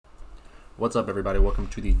What's up, everybody? Welcome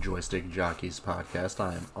to the Joystick Jockeys podcast.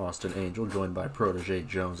 I am Austin Angel, joined by Protege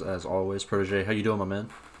Jones, as always. Protege, how you doing, my man?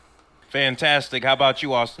 Fantastic. How about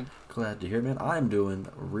you, Austin? Glad to hear, man. I'm doing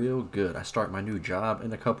real good. I start my new job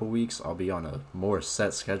in a couple weeks. I'll be on a more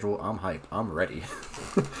set schedule. I'm hyped. I'm ready.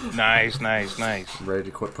 Nice. I'm ready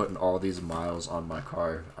to quit putting all these miles on my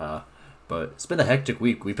car. But it's been a hectic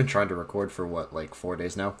week. We've been trying to record for, 4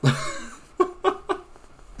 days now?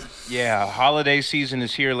 Yeah, holiday season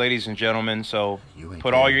is here, ladies and gentlemen. So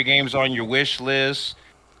put all your games on your wish list,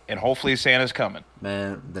 and hopefully Santa's coming.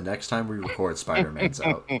 Man, the next time we record, Spider-Man's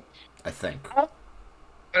out. I think.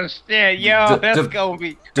 Yeah, that's gonna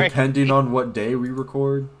be depending on what day we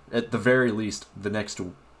record. At the very least, the next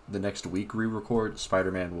week we record,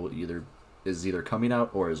 Spider-Man is either coming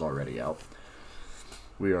out or is already out.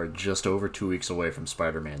 We are just over 2 weeks away from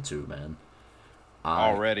Spider-Man 2, man.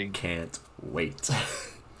 Already can't wait.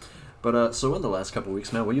 But so in the last couple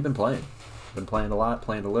weeks, man, what you been playing? Been playing a lot,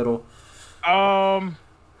 playing a little? Not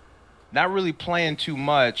really playing too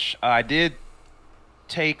much. I did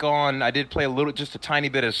play a little, just a tiny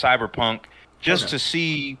bit of Cyberpunk, just to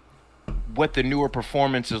see what the newer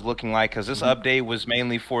performance is looking like, because this update was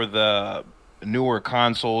mainly for the newer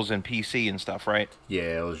consoles and PC and stuff, right?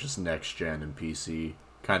 Yeah, it was just next gen and PC,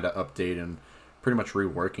 kind of updating, pretty much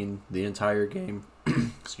reworking the entire game.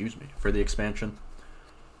 Excuse me, for the expansion.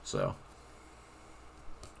 So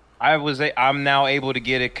I'm now able to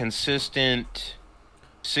get a consistent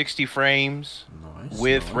 60 frames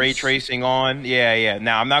with ray tracing on. Yeah.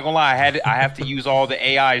 Now I'm not gonna lie, I have to use all the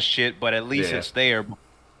AI shit, but at least it's there.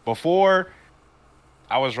 Before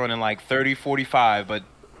I was running like 30, 45, but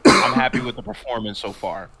I'm happy with the performance so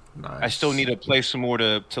far. Nice. I still need to play some more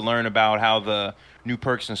to learn about how the new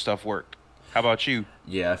perks and stuff work. How about you?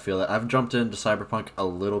 Yeah, I feel that. I've jumped into Cyberpunk a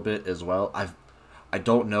little bit as well. I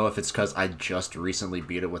don't know if it's because I just recently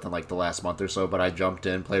beat it within like the last month or so, but I jumped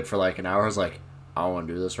in, played for like an hour. I was like, I don't want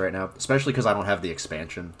to do this right now, especially because I don't have the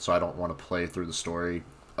expansion, so I don't want to play through the story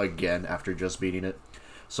again after just beating it.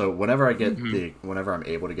 So whenever I get whenever I'm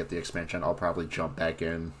able to get the expansion, I'll probably jump back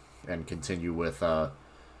in and continue with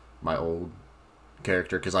my old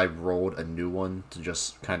character, because I rolled a new one to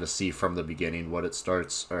just kind of see from the beginning what it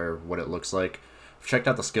starts or what it looks like. I've checked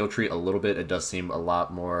out the skill tree a little bit. It does seem a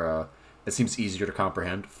lot more. It seems easier to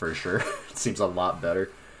comprehend, for sure. It seems a lot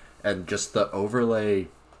better. And just the overlay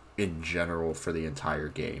in general for the entire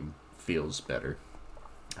game feels better.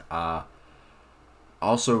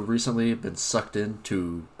 Also, recently been sucked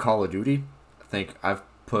into Call of Duty. I think I've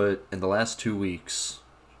put, in the last 2 weeks,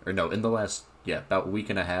 about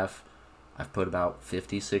week and a half, I've put about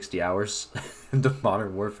 50, 60 hours into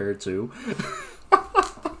Modern Warfare 2.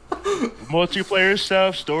 Multiplayer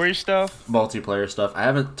stuff, story stuff? Multiplayer stuff. I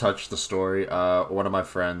haven't touched the story. One of my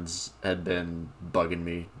friends had been bugging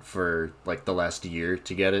me for like the last year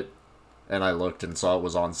to get it, and I looked and saw it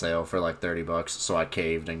was on sale for like $30, so I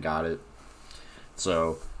caved and got it.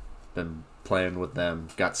 So, been playing with them.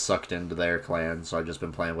 Got sucked into their clan, so I've just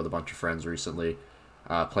been playing with a bunch of friends recently.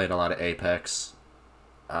 Playing a lot of Apex.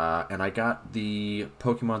 And I got the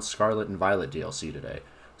Pokemon Scarlet and Violet DLC today.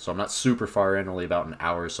 So I'm not super far in, only about an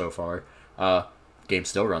hour so far. Game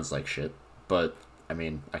still runs like shit, but I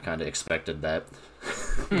mean, I kind of expected that.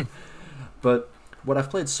 But what I've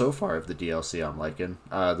played so far of the DLC, I'm liking.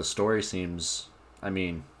 The story seems,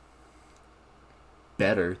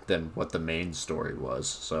 better than what the main story was.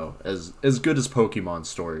 So as good as Pokemon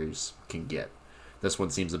stories can get, this one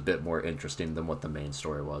seems a bit more interesting than what the main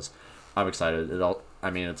story was. I'm excited.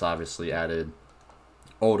 It's obviously added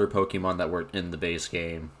older Pokemon that were in the base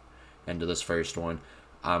game into this first one.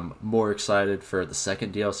 I'm more excited for the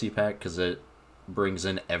second DLC pack because it brings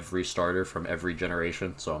in every starter from every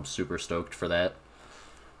generation, so I'm super stoked for that.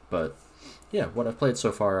 But yeah, what I've played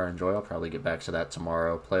so far I enjoy. I'll probably get back to that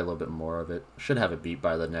tomorrow, play a little bit more of it. Should have it beat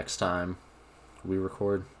by the next time we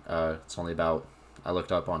record. It's only about, I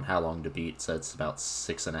looked up on how long to beat, so it's about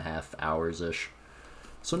 6.5 hours-ish.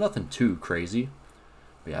 So nothing too crazy.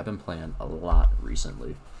 But yeah, I've been playing a lot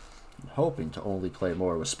recently. I'm hoping to only play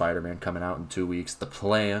more with Spider-Man coming out in 2 weeks. The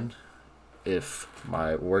plan, if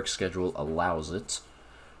my work schedule allows it,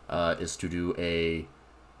 is to do a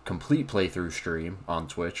complete playthrough stream on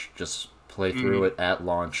Twitch. Just play through it at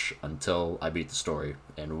launch until I beat the story.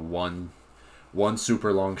 And one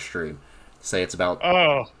super long stream. Say it's about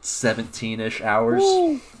 17-ish hours.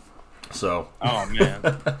 Woo. So. Oh,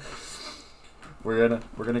 man. We're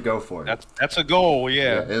gonna go for it. That's a goal,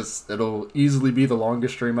 yeah. It'll easily be the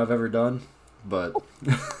longest stream I've ever done, but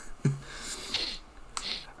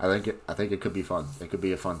I think it could be fun. It could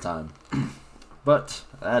be a fun time. But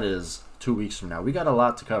that is 2 weeks from now. We got a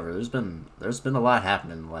lot to cover. There's been a lot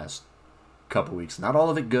happening in the last couple weeks. Not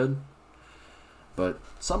all of it good, but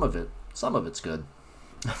some of it's good.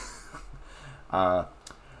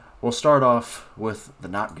 We'll start off with the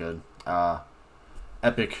not good.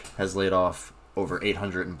 Epic has laid off over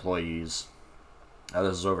 800 employees.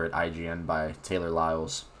 This is over at IGN by Taylor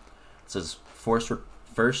Lyles. It says, first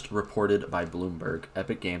reported by Bloomberg,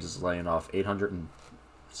 Epic Games is laying off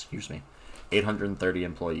 830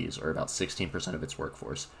 employees, or about 16% of its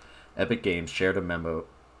workforce. Epic Games shared a memo.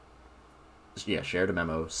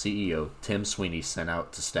 CEO Tim Sweeney sent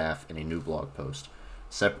out to staff in a new blog post.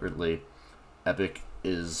 Separately, Epic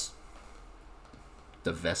is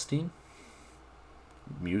divesting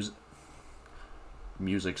music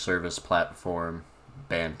service platform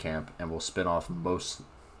Bandcamp and will spin off most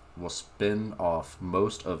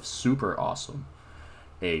of Super Awesome,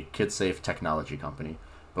 a kid-safe technology company.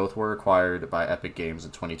 Both were acquired by Epic Games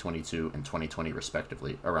in 2022 and 2020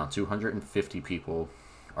 respectively. Around 250 people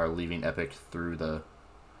are leaving Epic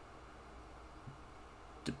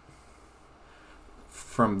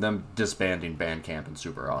from them disbanding Bandcamp and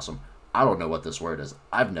Super Awesome. I don't know what this word is.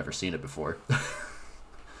 I've never seen it before.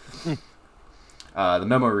 The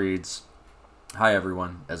memo reads, "Hi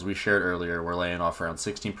everyone. As we shared earlier, we're laying off around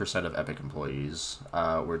 16% of Epic employees.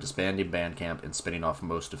 We're disbanding Bandcamp and spinning off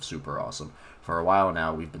most of Super Awesome. For a while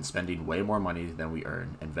now, we've been spending way more money than we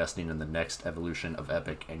earn, investing in the next evolution of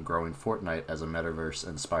Epic and growing Fortnite as a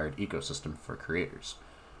metaverse-inspired ecosystem for creators.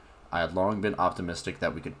 I had long been optimistic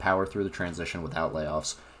that we could power through the transition without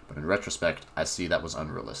layoffs, but in retrospect, I see that was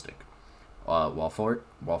unrealistic. While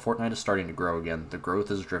Fortnite is starting to grow again, the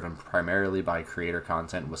growth is driven primarily by creator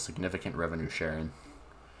content with significant revenue sharing,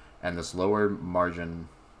 and this is a lower margin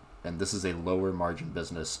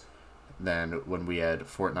business than when we had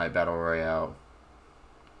Fortnite Battle Royale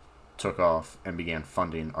took off and began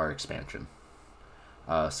funding our expansion.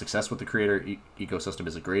 Success with the creator ecosystem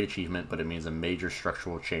is a great achievement, but it means a major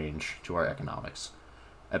structural change to our economics.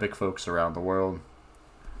 Epic folks around the world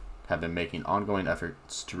have been making ongoing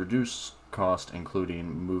efforts to reduce cost, including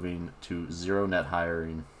moving to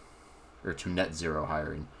net zero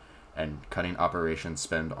hiring and cutting operating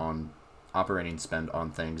spend on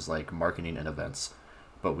things like marketing and events,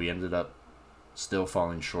 but we ended up still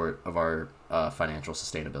falling short of our financial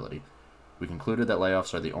sustainability. We concluded that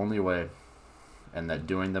layoffs are the only way, and that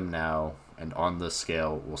doing them now and on this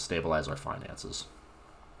scale will stabilize our finances.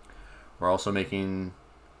 We're also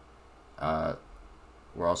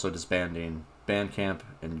disbanding Bandcamp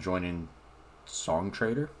and joining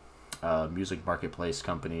Songtradr, a music marketplace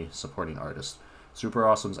company supporting artists. Super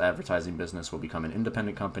Awesome's advertising business will become an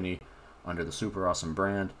independent company under the Super Awesome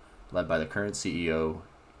brand, led by the current CEO,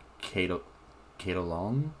 Kato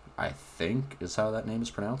Long, I think is how that name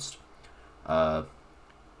is pronounced.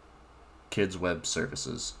 Kids Web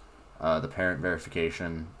Services. The parent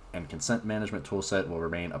verification and consent management toolset will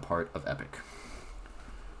remain a part of Epic.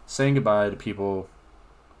 Saying goodbye to people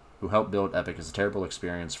who helped build Epic is a terrible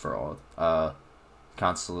experience for all.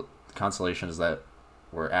 Consolation is that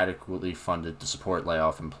we're adequately funded to support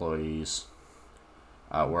layoff employees.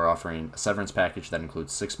 We're offering a severance package that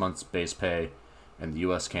includes 6 months base pay in the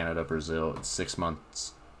US, Canada, Brazil, and 6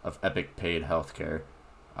 months of Epic paid healthcare.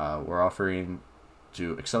 We're offering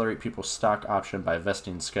to accelerate people's stock option by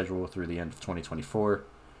vesting schedule through the end of 2024,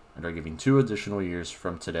 and are giving 2 additional years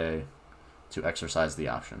from today to exercise the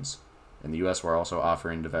options. In the US, we're also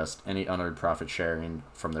offering to vest any unearned profit sharing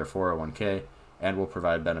from their 401k, and will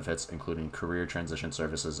provide benefits including career transition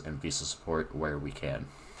services and visa support where we can."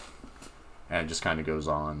 And it just kind of goes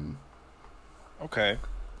on. Okay.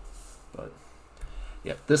 But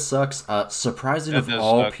yeah, this sucks. Surprising of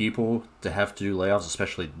all people to have to do layoffs,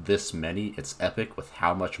 especially this many. It's Epic with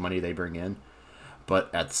how much money they bring in.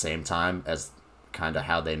 But at the same time, as kind of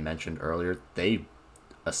how they mentioned earlier, they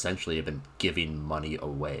essentially have been giving money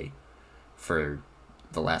away for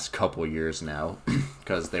the last couple years now.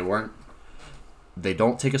 Because they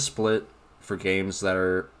don't take a split for games that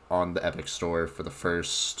are on the Epic Store for the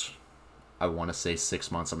first, I want to say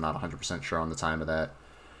 6 months. I'm not 100% sure on the time of that.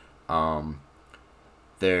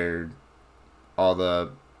 They're all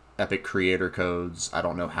the Epic creator codes. I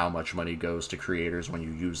don't know how much money goes to creators when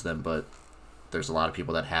you use them, but there's a lot of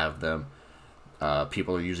people that have them.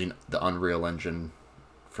 People are using the Unreal Engine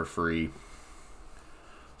for free.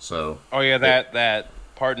 So. Oh yeah, that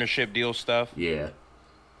partnership deal stuff. Yeah.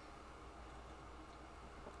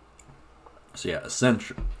 So yeah,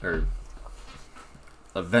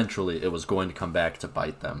 eventually it was going to come back to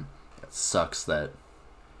bite them. It sucks that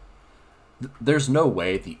there's no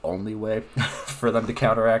way, the only way for them to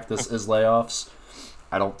counteract this is layoffs.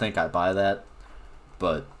 I don't think I buy that,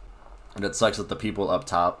 and it sucks that the people up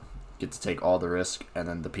top get to take all the risk, and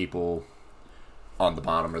then the people on the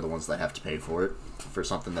bottom are the ones that have to pay for it for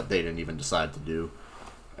something that they didn't even decide to do.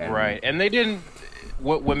 And Right, and they didn't.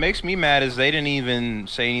 What makes me mad is they didn't even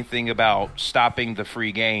say anything about stopping the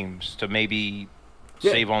free games to maybe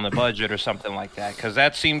save on the budget or something like that. Because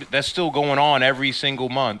that's still going on every single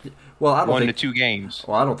month. Well, I don't 1 think, to 2 games.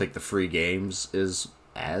 Well, I don't think the free games is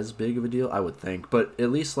as big of a deal. I would think, but at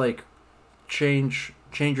least like change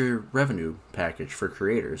your revenue package for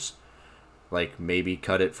creators. Like maybe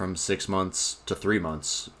cut it from 6 months to 3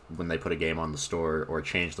 months when they put a game on the store, or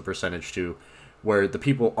change the percentage to where the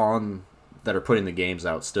people on that are putting the games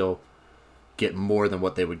out still get more than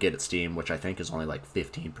what they would get at Steam, which I think is only like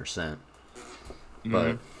 15%. Mm-hmm.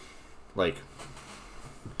 But like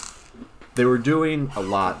they were doing a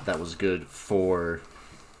lot that was good for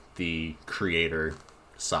the creator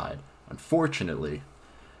side. Unfortunately,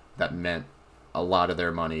 that meant a lot of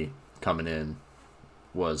their money coming in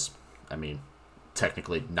was, I mean,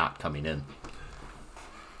 technically not coming in.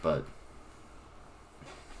 But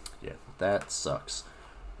yeah, that sucks.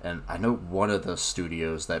 And I know one of the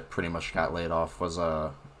studios that pretty much got laid off was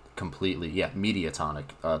Mediatonic,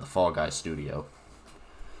 the Fall Guys studio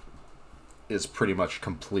is pretty much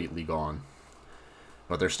completely gone.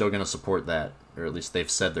 But they're still going to support that, or at least they've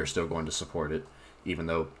said they're still going to support it, even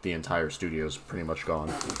though the entire studio is pretty much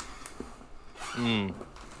gone.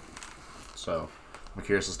 So I'm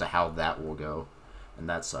curious as to how that will go, and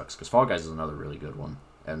that sucks, because Fall Guys is another really good one,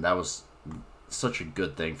 and that was such a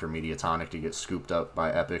good thing for Mediatonic to get scooped up by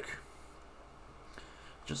Epic.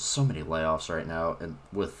 Just so many layoffs right now, and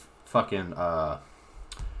with fucking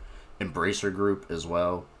Embracer Group as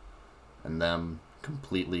well, and them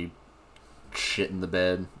completely shitting the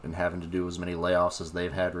bed and having to do as many layoffs as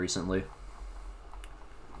they've had recently.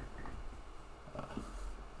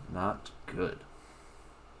 Not good.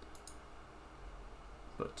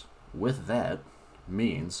 But with that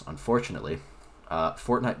means, unfortunately,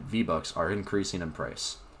 Fortnite V-Bucks are increasing in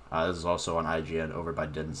price. This is also on IGN over by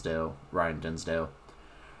Ryan Dinsdale.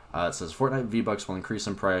 It says Fortnite V-Bucks will increase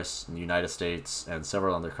in price in the United States and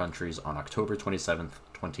several other countries on October 27th,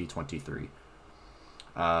 2023.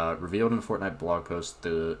 Revealed in a Fortnite blog post,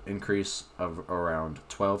 the increase of around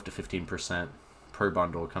 12 to 15% per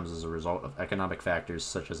bundle comes as a result of economic factors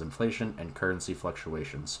such as inflation and currency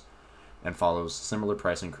fluctuations, and follows similar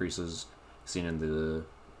price increases seen in the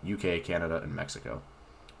UK, Canada, and Mexico.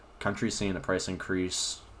 Countries seeing a price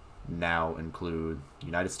increase now include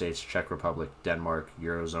United States, Czech Republic, Denmark,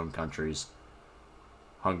 Eurozone countries,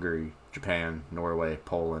 Hungary, Japan, Norway,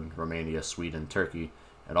 Poland, Romania, Sweden, Turkey,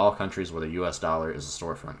 and all countries where the US dollar is a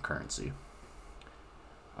storefront currency.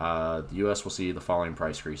 The US will see the following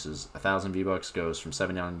price increases. 1,000 V-Bucks goes from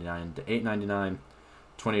 $7.99 to $8.99.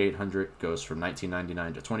 2,800 goes from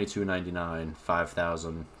 $19.99 to $22.99.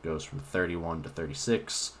 5,000 goes from $31 to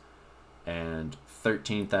 $36. And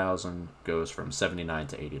 13,000 goes from $79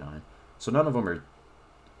 to $89. So none of them are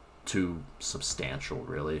too substantial,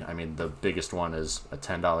 really. I mean, the biggest one is a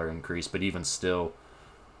 $10 increase, but even still,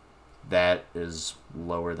 that is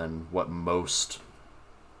lower than what most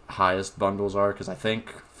highest bundles are, because I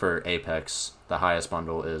think for Apex the highest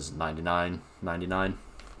bundle is $99.99,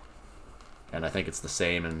 and I think it's the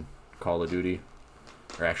same in Call of Duty,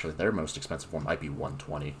 or actually their most expensive one might be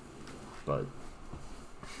 $120, but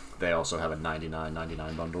they also have a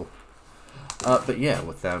 $99.99 bundle. But yeah,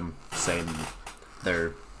 with them saying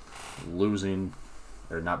they're losing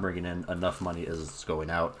or not bringing in enough money as it's going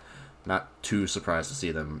out, not too surprised to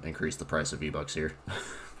see them increase the price of V-Bucks here.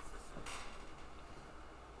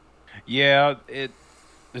 Yeah,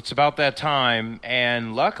 it's about that time,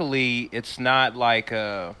 and luckily it's not like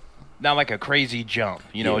a crazy jump.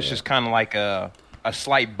 You know, It's just kind of like a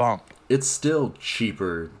slight bump. It's still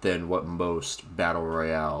cheaper than what most Battle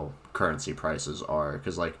Royale currency prices are,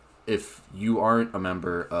 because like if you aren't a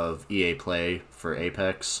member of EA Play for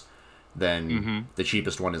Apex, then the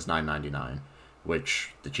cheapest one is $9.99,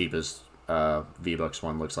 which the cheapest V-Bucks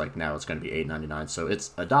one looks like now it's going to be $8.99. So it's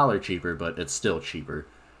 $1 cheaper, but it's still cheaper.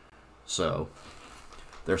 So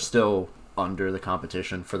they're still under the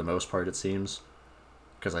competition for the most part, it seems,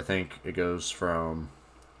 because I think it goes from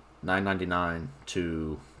 $9.99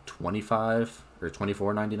 to $25 or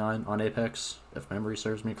 $24.99 on Apex, if memory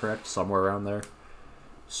serves me correct, somewhere around there.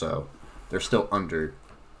 So they're still under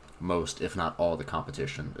most, if not all, the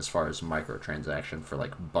competition as far as microtransaction for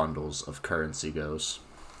like bundles of currency goes.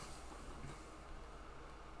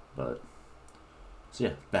 But so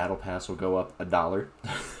yeah, Battle Pass will go up $1,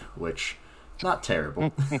 which not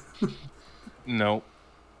terrible. No.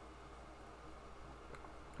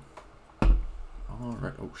 All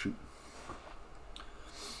right. Oh shoot.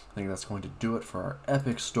 I think that's going to do it for our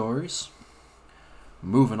epic stories.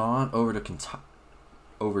 Moving on over to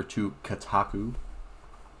over to Kotaku.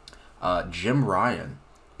 Jim Ryan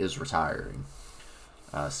is retiring.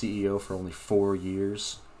 CEO for only 4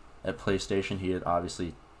 years at PlayStation. He had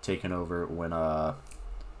obviously taken over when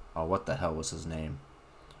what the hell was his name?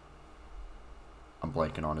 I'm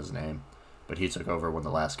blanking on his name, but he took over when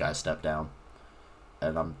the last guy stepped down,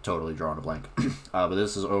 and I'm totally drawing a blank. But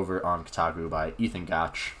this is over on Kotaku by Ethan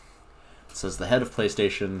Gotch. It says the head of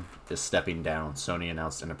PlayStation is stepping down. Sony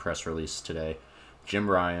announced in a press release today. Jim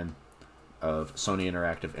Ryan of Sony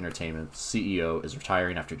Interactive Entertainment, CEO, is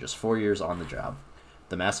retiring after just 4 years on the job.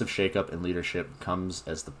 The massive shakeup in leadership comes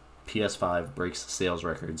as the PS5 breaks sales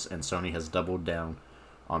records, and Sony has doubled down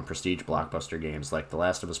on prestige blockbuster games like The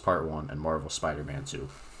Last of Us Part 1 and Marvel Spider-Man 2.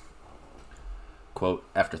 Quote,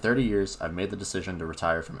 after 30 years, I've made the decision to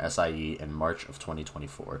retire from SIE in March of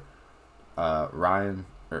 2024. Ryan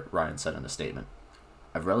said in a statement,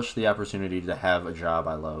 I've relished the opportunity to have a job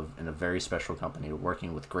I love in a very special company,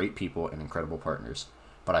 working with great people and incredible partners,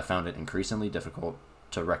 but I found it increasingly difficult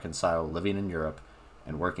to reconcile living in Europe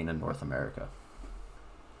and working in North America.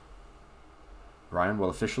 Ryan will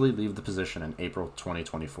officially leave the position in April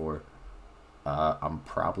 2024. I'm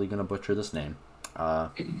probably going to butcher this name.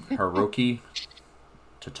 Hiroki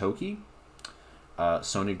Totoki,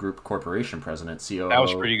 Sony Group Corporation President, COO, that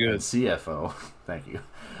was pretty good. And CFO, thank you,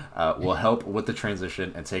 will help with the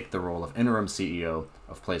transition and take the role of interim CEO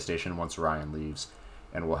of PlayStation once Ryan leaves,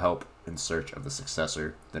 and will help in search of the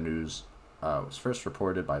successor. The news was first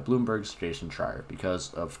reported by Bloomberg's Jason Schreier,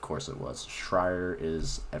 because of course it was. Schreier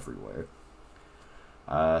is everywhere.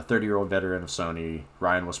 30-year-old veteran of Sony,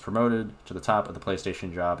 Ryan was promoted to the top of the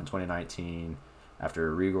PlayStation job in 2019 after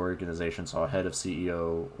a reorganization saw head of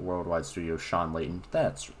CEO Worldwide Studios Sean Layton,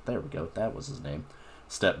 there we go, that was his name,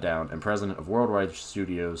 step down, and president of Worldwide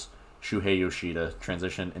Studios Shuhei Yoshida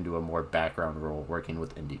transitioned into a more background role working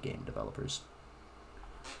with indie game developers.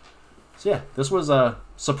 So yeah, this was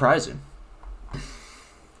surprising.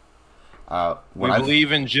 We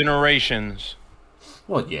believe in generations.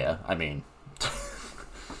 Well, yeah, I mean,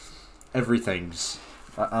 everything's...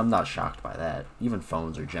 I'm not shocked by that. Even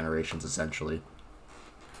phones are generations, essentially.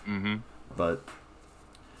 Mm-hmm. But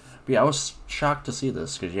yeah, I was shocked to see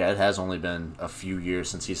this, because, yeah, it has only been a few years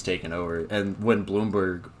since he's taken over. And when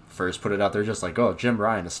Bloomberg first put it out there, just like, oh, Jim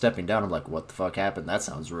Ryan is stepping down, I'm like, what the fuck happened? That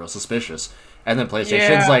sounds real suspicious. And then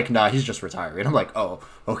PlayStation's like, nah, he's just retiring. I'm like, oh,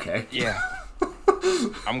 okay. Yeah.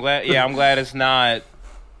 I'm glad it's not...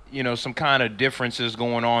 some kind of differences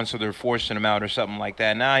going on, so they're forcing him out or something like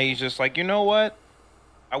that. Now he's just like, you know what?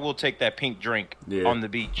 I will take that pink drink on the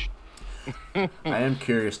beach. I am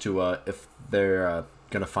curious to if they're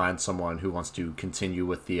going to find someone who wants to continue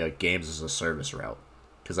with the games as a service route,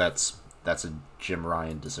 because that's a Jim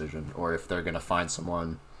Ryan decision, or if they're going to find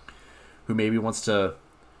someone who maybe wants to,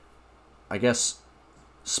 I guess,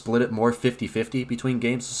 split it more 50-50 between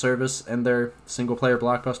games as a service and their single-player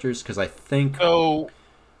blockbusters, because I think... So...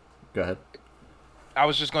 Go ahead. I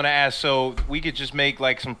was just going to ask, so we could just make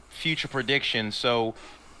like some future predictions. So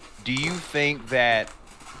do you think that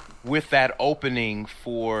with that opening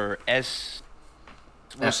for we'll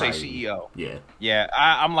say CEO? Yeah. Yeah,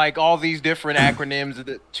 I'm like, all these different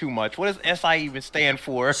acronyms, too much. What does SI even stand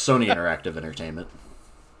for? Sony Interactive Entertainment.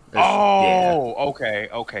 Okay.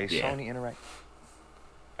 Yeah. Sony Interactive.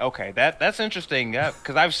 Okay, that's interesting,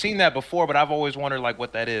 because I've seen that before, but I've always wondered like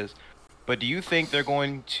what that is. But do you think they're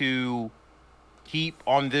going to keep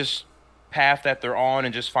on this path that they're on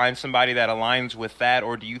and just find somebody that aligns with that,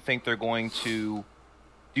 or do you think they're going to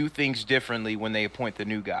do things differently when they appoint the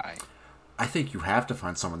new guy? I think you have to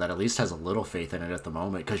find someone that at least has a little faith in it at the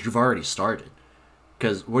moment, because you've already started.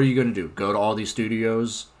 Because what are you going to do? Go to all these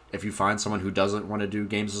studios? If you find someone who doesn't want to do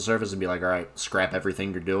games as a service and be like, all right, scrap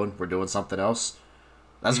everything you're doing, we're doing something else,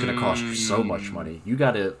 that's going to cost you so much money. You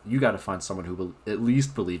gotta find someone who at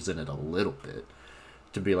least believes in it a little bit,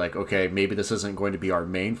 to be like, okay, maybe this isn't going to be our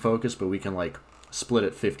main focus, but we can like split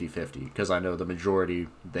it 50-50, because I know the majority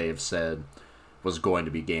they've said was going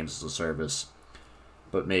to be games as a service,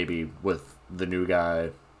 but maybe with the new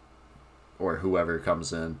guy or whoever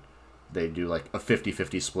comes in, they do like a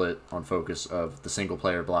 50-50 split on focus of the single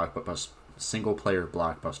player blockbusters.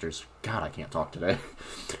 God, I can't talk today.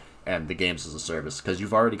 And the games as a service, because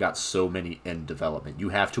you've already got so many in development. You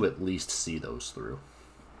have to at least see those through.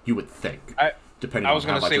 You would think, depending on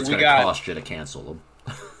how much it's going to cost you to cancel them.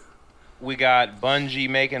 We got Bungie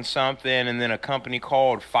making something, and then a company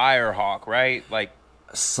called Firehawk, right? Like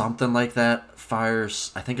something like that. I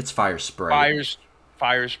think it's Fire Spray.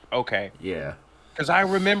 Fires. Okay. Yeah. Because I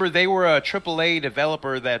remember they were a AAA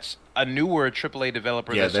developer that's a newer AAA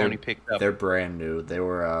developer that Sony picked up. They're brand new. They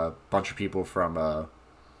were a bunch of people from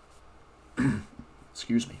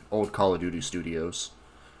old Call of Duty studios.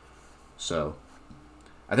 So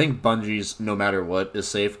I think Bungie's, no matter what, is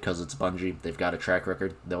safe because it's Bungie. They've got a track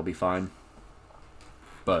record. They'll be fine.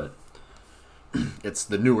 But it's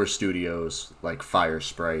the newer studios like Fire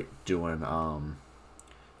Sprite doing.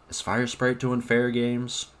 Is Fire Sprite doing Fair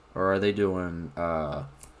Games, or are they doing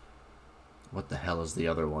what the hell is the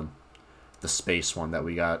other one? The space one that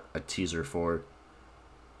we got a teaser for.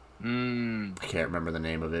 I can't remember the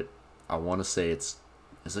name of it. I want to say is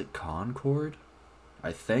it Concord?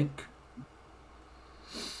 I think.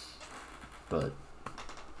 But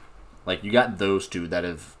like you got those two that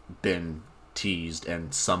have been teased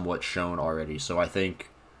and somewhat shown already. So I think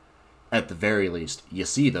at the very least you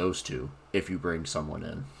see those two if you bring someone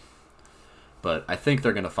in. But I think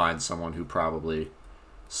they're going to find someone who probably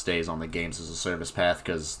stays on the games as a service path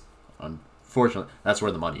because unfortunately that's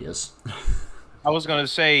where the money is. I was going to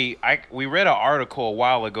say, we read an article a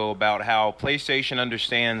while ago about how PlayStation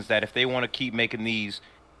understands that if they want to keep making these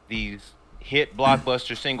hit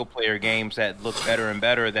blockbuster single-player games that look better and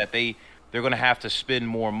better, that they're going to have to spend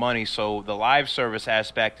more money. So the live service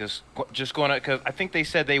aspect is just going to, because I think they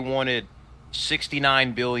said they wanted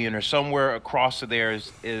 $69 billion or somewhere across there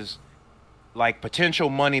is like potential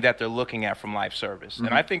money that they're looking at from live service. And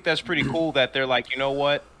I think that's pretty cool that they're like, you know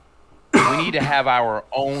what? We need to have our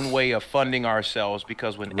own way of funding ourselves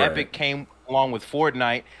because when Epic came along with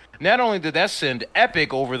Fortnite, not only did that send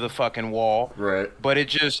Epic over the fucking wall, but it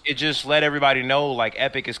just let everybody know like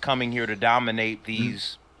Epic is coming here to dominate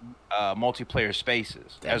these multiplayer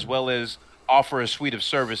spaces as well as offer a suite of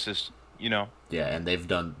services, you know. Yeah, and they've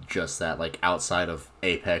done just that. Like outside of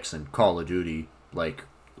Apex and Call of Duty, like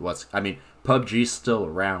PUBG's still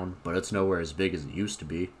around, but it's nowhere as big as it used to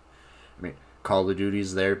be. I mean, Call of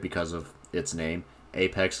Duty's there because of its name.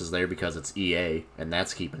 Apex is there because it's EA, and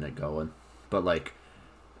that's keeping it going. But like,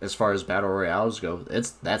 as far as battle royales go,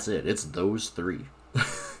 that's it. It's those three,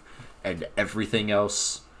 and everything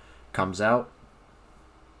else comes out,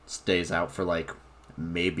 stays out for like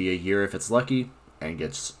maybe a year if it's lucky, and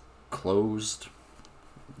gets closed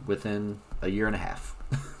within a year and a half.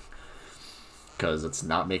 Because it's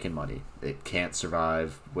not making money. It can't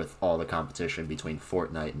survive with all the competition between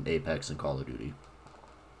Fortnite and Apex and Call of Duty.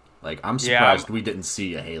 Like, I'm surprised we didn't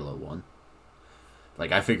see a Halo one.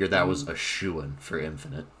 Like, I figured that was a shoo-in for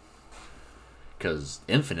Infinite. Because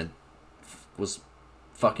Infinite was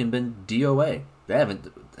fucking been DOA.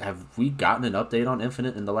 Have we gotten an update on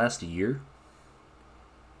Infinite in the last year?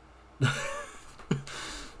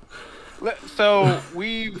 So,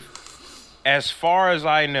 as far as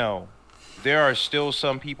I know, there are still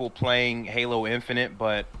some people playing Halo Infinite,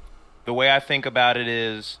 but the way I think about it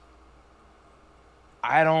is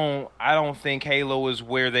I don't think Halo is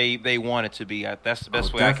where they want it to be. That's the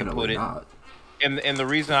best way I can put it. Not. And the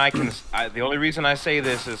reason the only reason I say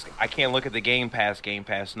this is I can't look at the Game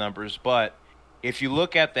Pass numbers, but if you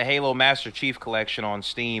look at the Halo Master Chief Collection on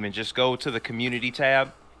Steam and just go to the community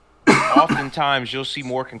tab, oftentimes you'll see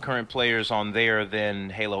more concurrent players on there than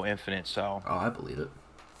Halo Infinite. So I believe it.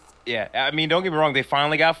 Yeah, I mean, don't get me wrong. They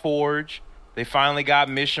finally got Forge. They finally got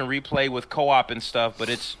Mission Replay with co-op and stuff. But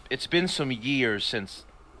it's been some years since,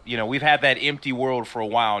 we've had that empty world for a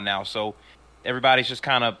while now. So everybody's just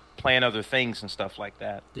kind of playing other things and stuff like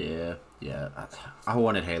that. Yeah. I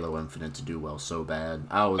wanted Halo Infinite to do well so bad.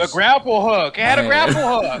 The grapple hook. It had a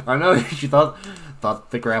grapple hook. I know. You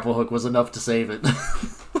thought the grapple hook was enough to save it.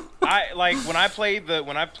 When I played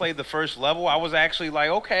the first level, I was actually like,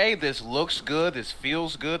 okay, this looks good, this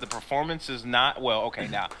feels good. The performance is not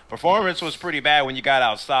performance was pretty bad when you got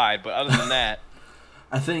outside, but other than that,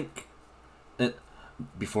 I think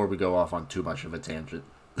before we go off on too much of a tangent,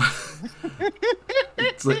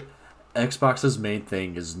 it's like Xbox's main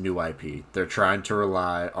thing is new IP. They're trying to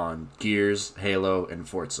rely on Gears, Halo, and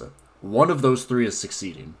Forza. One of those three is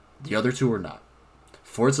succeeding. The other two are not.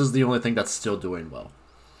 Forza's the only thing that's still doing well.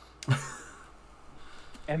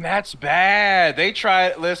 And that's bad. They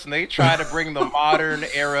tried to bring the modern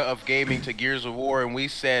era of gaming to Gears of War, and we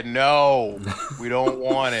said no. We don't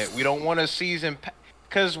want it. We don't want a season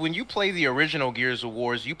because when you play the original Gears of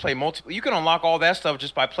Wars, you play you can unlock all that stuff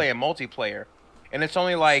just by playing multiplayer. And it's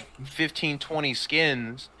only like 15, 20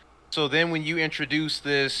 skins. So then when you introduce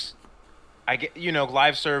this,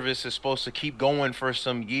 live service is supposed to keep going for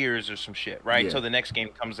some years or some shit, right? Until the next game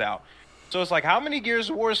comes out. So it's like, how many Gears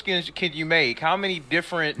of War skins can you make? How many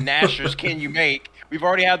different Nashers can you make? We've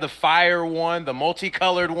already had the fire one, the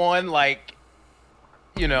multicolored one,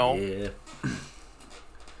 Yeah.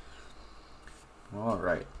 All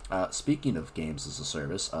right. Speaking of games as a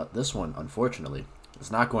service, this one, unfortunately,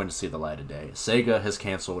 is not going to see the light of day. Sega has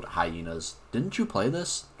canceled Hyenas. Didn't you play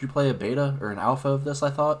this? Did you play a beta or an alpha of this, I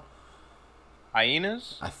thought?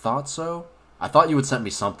 Hyenas? I thought so. I thought you had sent me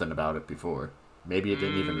something about it before. Maybe it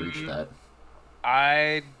didn't even reach that.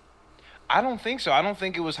 I don't think so. I don't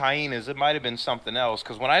think it was Hyenas. It might have been something else.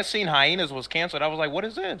 Because when I seen Hyenas was canceled, I was like, what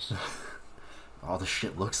is this? All the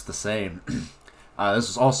shit looks the same. This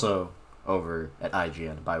is also over at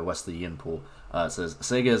IGN by Wesley Yinpool. It says,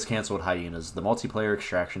 Sega has canceled Hyenas, the multiplayer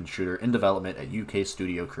extraction shooter in development at UK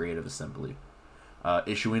studio Creative Assembly.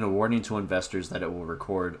 Issuing a warning to investors that it will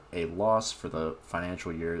record a loss for the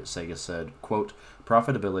financial year, Sega said, quote,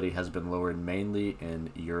 profitability has been lowered mainly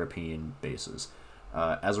in European bases.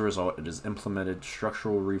 As a result, it has implemented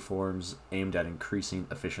structural reforms aimed at increasing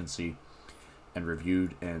efficiency and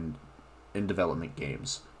reviewed in development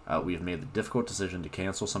games. We have made the difficult decision to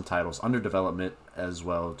cancel some titles under development as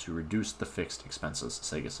well to reduce the fixed expenses,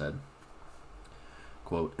 Sega said.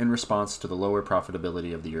 Quote, in response to the lower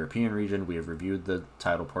profitability of the European region, we have reviewed the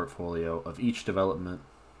title portfolio of each development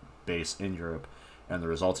base in Europe, and the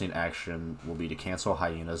resulting action will be to cancel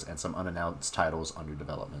Hyenas and some unannounced titles under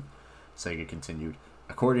development. Sega continued,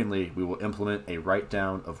 accordingly, we will implement a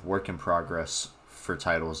write-down of work in progress for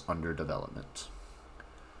titles under development.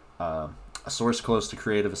 A source close to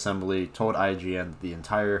Creative Assembly told IGN that the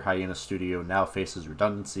entire Hyena studio now faces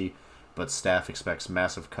redundancy, but staff expects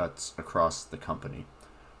massive cuts across the company.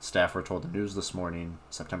 Staff were told the news this morning,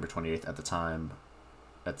 September 28th, at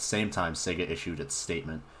the same time Sega issued its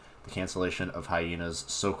statement. The cancellation of Hyenas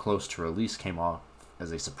so close to release came off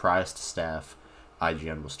as a surprise to staff,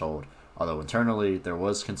 IGN was told, although internally there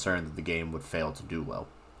was concern that the game would fail to do well.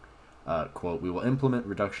 Quote, we will implement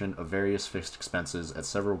reduction of various fixed expenses at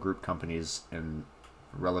several group companies in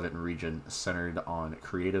relevant region centered on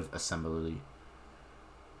Creative Assembly.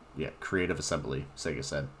 Yeah, Creative Assembly, Sega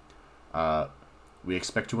said. We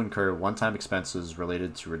expect to incur one-time expenses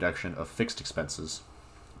related to reduction of fixed expenses.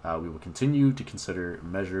 We will continue to consider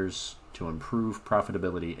measures to improve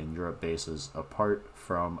profitability in Europe bases apart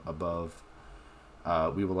from above.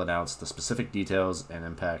 We will announce the specific details and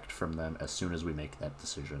impact from them as soon as we make that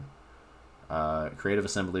decision. Creative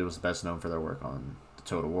Assembly was best known for their work on the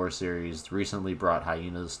Total War series, recently brought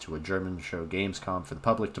Hyenas to a German show Gamescom for the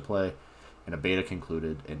public to play, and a beta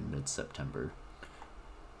concluded in mid-September.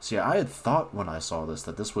 So yeah, I had thought when I saw this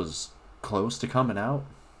that this was close to coming out,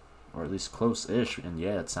 or at least close-ish, and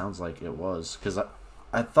yeah, it sounds like it was, because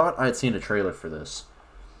I thought I had seen a trailer for this,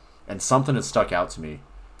 and something had stuck out to me,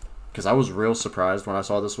 because I was real surprised when I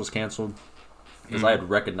saw this was canceled, because I had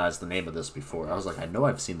recognized the name of this before. I was like, I know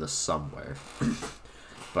I've seen this somewhere.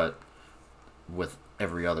 But with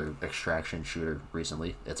every other extraction shooter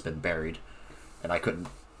recently, it's been buried. And I couldn't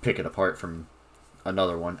pick it apart from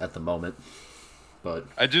another one at the moment. But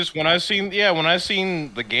when I seen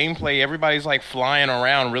the gameplay, everybody's like flying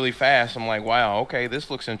around really fast. I'm like, wow, okay, this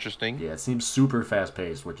looks interesting. Yeah, it seems super fast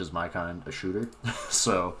paced, which is my kind of shooter.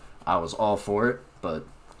 So I was all for it, but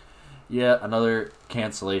yeah, another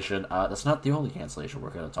cancellation. That's not the only cancellation we're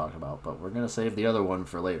going to talk about, but we're going to save the other one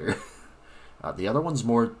for later. The other one's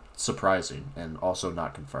more surprising and also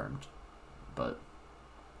not confirmed. But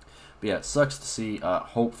yeah, it sucks to see.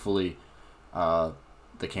 Hopefully,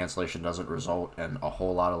 the cancellation doesn't result in a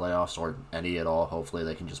whole lot of layoffs or any at all. Hopefully,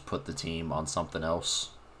 they can just put the team on something else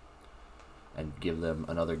and give them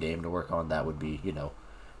another game to work on. That would be,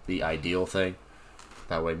 the ideal thing.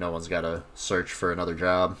 That way, no one's got to search for another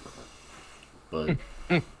job. But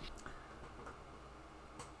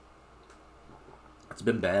it's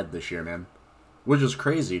been bad this year, man. Which is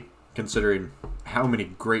crazy, considering how many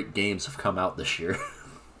great games have come out this year.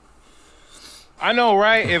 I know,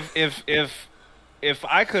 right? If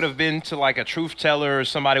I could have been to like a truth teller, or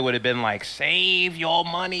somebody would have been like, "Save your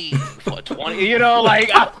money for 20,"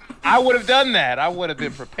 I would have done that. I would have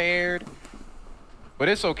been prepared. But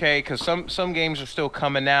it's okay because some games are still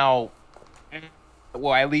coming out.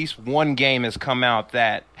 Well, at least one game has come out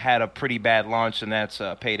that had a pretty bad launch, and that's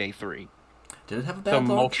Payday 3. Did it have a bad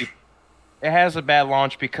launch? It has a bad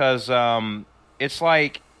launch because it's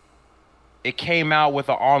like it came out with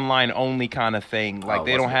an online-only kind of thing. Like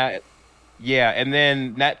they don't have... Yeah, and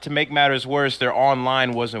then to make matters worse, their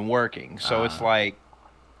online wasn't working. So it's like,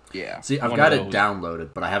 yeah. See, I've got it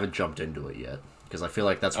downloaded, but I haven't jumped into it yet. Because I feel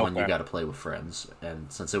like that's one you got to play with friends.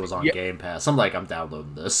 And since it was on Game Pass, I'm like, I'm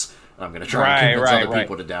downloading this. And I'm going to try and convince other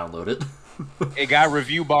people to download it. It got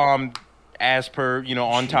review bombed as per,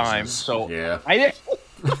 on time. So yeah.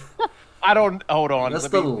 I don't... Hold on. That's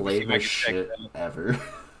the lamest shit ever.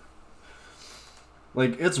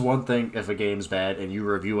 Like, it's one thing if a game's bad and you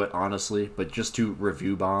review it honestly, but just to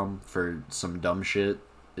review bomb for some dumb shit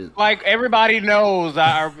Like everybody knows,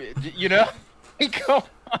 you know.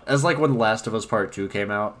 As like when Last of Us Part 2 came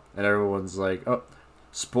out, and everyone's like, "Oh,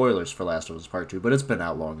 spoilers for Last of Us Part 2," but it's been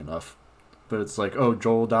out long enough. But it's like, "Oh,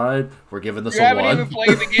 Joel died. We're giving this a 1." You haven't even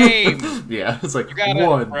played the game. Yeah, it's like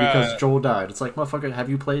 1 because Joel died. It's like, motherfucker, have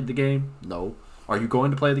you played the game? No. Are you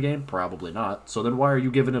going to play the game? Probably not. So then why are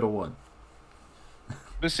you giving it a 1?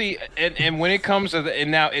 But see, and when it comes to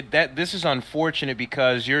this is unfortunate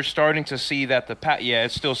because you're starting to see that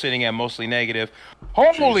it's still sitting at mostly negative.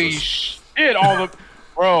 Holy shit!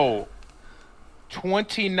 Bro,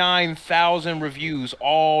 29,000 reviews,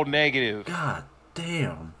 all negative. God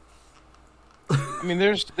damn. I mean,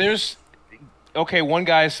 there's okay. One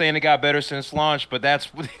guy is saying it got better since launch, but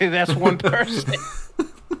that's one person.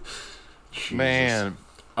 Man,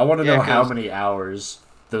 I want to know how many hours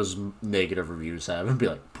those negative reviews have and be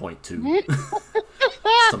like 0.2.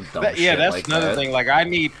 Some dumb shit that's like another that. thing. Like I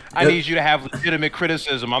need you to have legitimate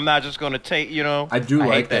criticism. I'm not just going to take, I do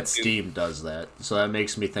like that Steam does that. So that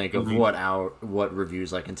makes me think of what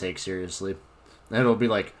reviews I can take seriously. And it'll be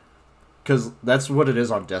like, because that's what it is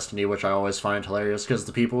on Destiny, which I always find hilarious, because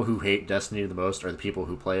the people who hate Destiny the most are the people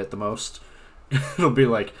who play it the most. It'll be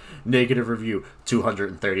like, negative review,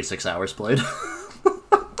 236 hours played.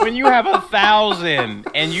 When you have 1,000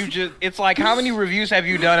 and it's like, how many reviews have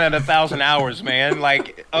you done at 1,000 hours, man?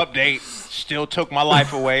 Like, update, still took my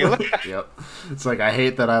life away. Yep. It's like, I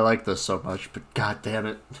hate that I like this so much, but god damn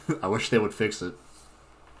it. I wish they would fix it.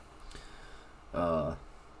 But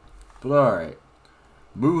alright.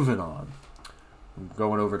 Moving on. I'm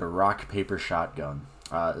going over to Rock, Paper, Shotgun.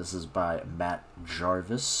 This is by Matt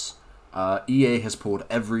Jarvis. EA has pulled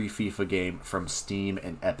every FIFA game from Steam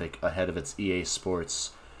and Epic ahead of its EA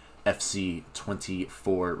Sports FC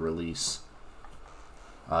 24 release.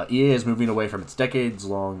 EA is moving away from its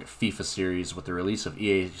decades-long FIFA series with the release of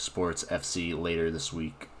EA Sports FC later this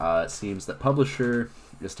week. It seems that publisher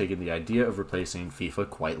is taking the idea of replacing FIFA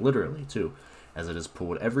quite literally, too, as it has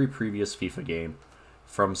pulled every previous FIFA game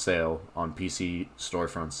from sale on PC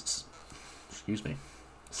storefronts,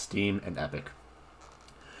 Steam and Epic.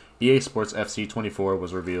 EA Sports FC 24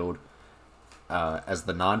 was revealed as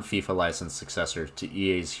the non-FIFA licensed successor to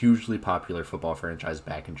EA's hugely popular football franchise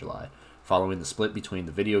back in July, following the split between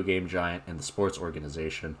the video game giant and the sports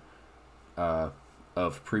organization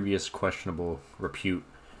of previous questionable repute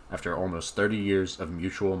after almost 30 years of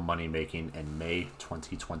mutual money-making in May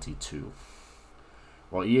 2022.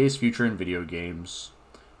 While EA's future video games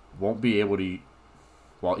won't be able to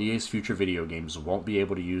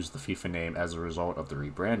use the FIFA name as a result of the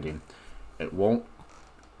rebranding, it won't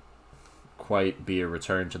quite be a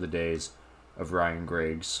return to the days of Ryan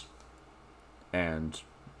Giggs and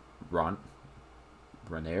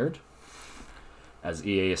Renard, as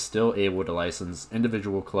EA is still able to license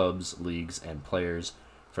individual clubs, leagues, and players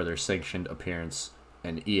for their sanctioned appearance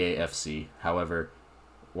in EAFC. However,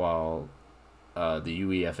 while the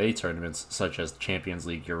UEFA tournaments, such as Champions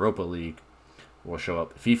League, Europa League, will show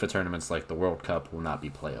up, FIFA tournaments like the World Cup will not be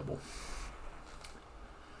playable.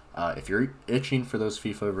 If you're itching for those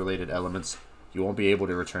FIFA-related elements, you won't be able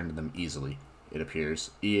to return to them easily, it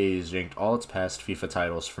appears. EA has yanked all its past FIFA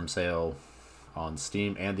titles from sale on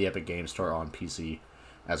Steam and the Epic Games Store on PC,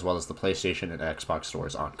 as well as the PlayStation and Xbox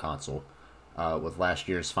stores on console, with last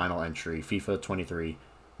year's final entry, FIFA 23,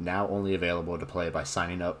 now only available to play by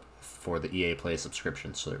signing up for the EA Play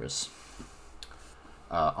subscription service.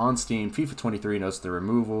 On Steam, FIFA 23 notes the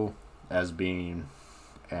removal as being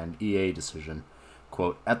an EA decision.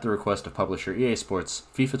 Quote, at the request of publisher EA Sports,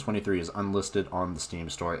 FIFA 23 is unlisted on the Steam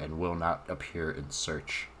store and will not appear in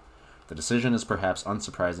search. The decision is perhaps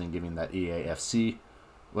unsurprising given that EAFC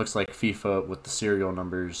looks like FIFA with the serial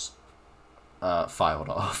numbers filed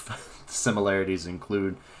off. The similarities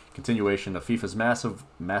include continuation of FIFA's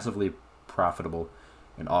massively profitable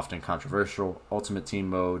and often controversial Ultimate Team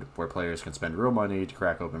mode, where players can spend real money to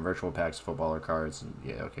crack open virtual packs of footballer cards. And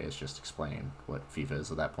yeah, okay, it's just explaining what FIFA is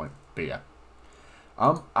at that point. But yeah.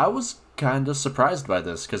 I was kind of surprised by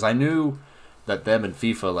this, because I knew that them and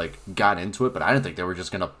FIFA, got into it, but I didn't think they were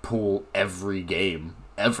just going to pull every game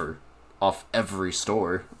ever off every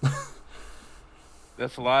store.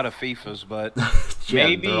 That's a lot of FIFAs, but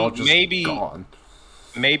yeah, they're all just gone.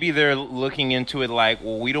 Maybe they're looking into it like,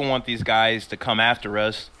 well, we don't want these guys to come after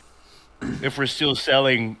us if we're still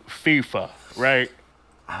selling FIFA, right?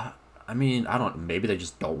 I mean, maybe they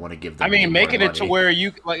just don't want to give them. I mean, making money. It to where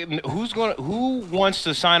who wants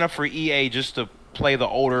to sign up for EA just to play the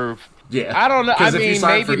older? Yeah, I don't know. Because if you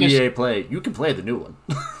sign for EA Play, you can play the new one.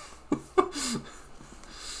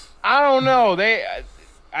 I don't know.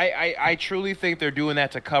 I truly think they're doing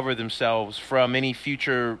that to cover themselves from any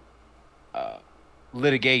future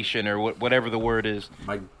litigation or whatever the word is.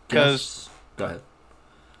 My guess. Go ahead.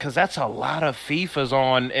 Because that's a lot of FIFAs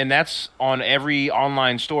on, and that's on every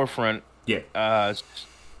online storefront. Yeah.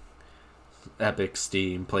 Epic,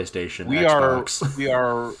 Steam, PlayStation, we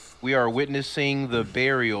Xbox. we are witnessing the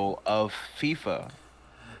burial of FIFA.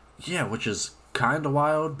 Yeah, which is kind of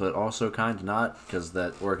wild, but also kind of not, because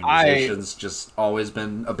that organization's just always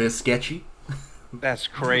been a bit sketchy. That's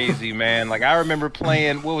crazy, man. Like, I remember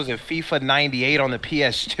playing, what was it, FIFA 98 on the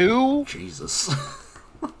PS2? Jesus.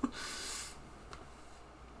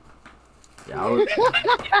 Yeah,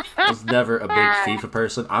 I was never a big FIFA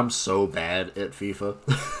person. I'm so bad at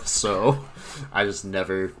FIFA. So, I just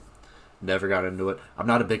never got into it. I'm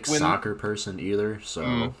not a big soccer person either,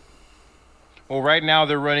 so... Well, right now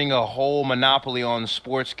they're running a whole monopoly on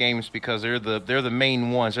sports games because they're the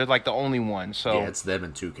main ones. They're like the only ones. So yeah, it's them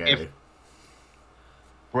and 2K.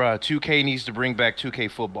 Bruh, 2K needs to bring back 2K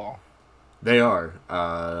football. They are.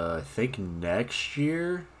 I think next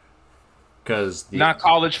year. Not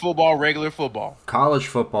college football, regular football. College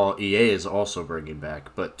football, EA is also bringing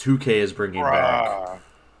back, but 2K is bringing back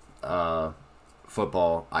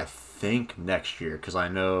football, I think, next year, because I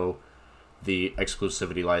know the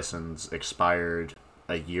exclusivity license expired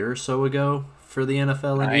a year or so ago for the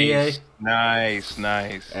NFL and EA. Nice.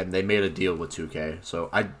 And they made a deal with 2K. So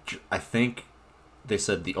I think they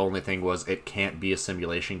said the only thing was it can't be a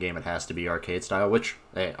simulation game, it has to be arcade style, which,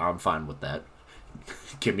 hey, I'm fine with that.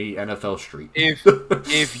 Give me NFL Street.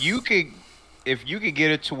 If you could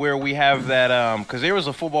get it to where we have that, because there was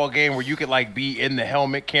a football game where you could like be in the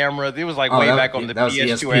helmet camera. It was like back on the PS2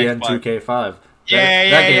 ESPN 2K5.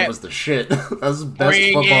 That game was the shit. That was the best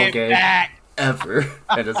football game ever,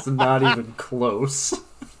 and it's not even close.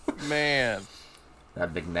 Man,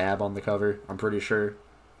 that McNabb on the cover, I'm pretty sure.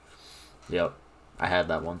 Yep. I had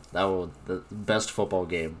that one. That was the best football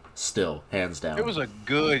game, still, hands down. It was a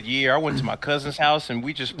good year. I went to my cousin's house, and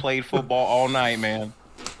we just played football all night, man.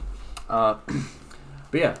 But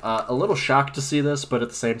yeah, a little shocked to see this, but at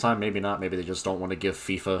the same time, maybe not. Maybe they just don't want to give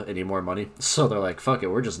FIFA any more money. So they're like, fuck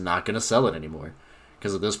it, we're just not going to sell it anymore.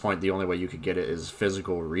 Because at this point, the only way you could get it is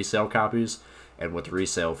physical resale copies. And with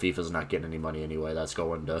resale, FIFA's not getting any money anyway. That's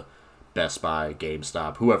going to Best Buy,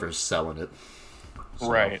 GameStop, whoever's selling it.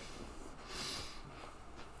 So. Right.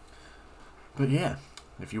 But yeah,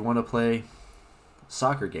 if you want to play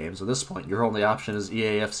soccer games, at this point, your only option is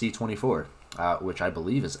EAFC 24, which I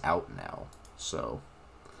believe is out now. So,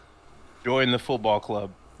 join the football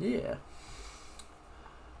club. Yeah.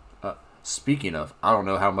 Speaking of, I don't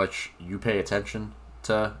know how much you pay attention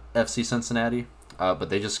to FC Cincinnati, but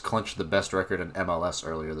they just clinched the best record in MLS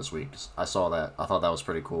earlier this week. I saw that. I thought that was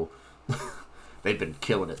pretty cool. They've been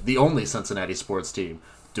killing it. The only Cincinnati sports team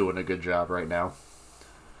doing a good job right now.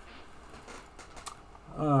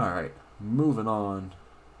 Alright, moving on.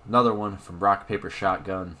 Another one from Rock, Paper,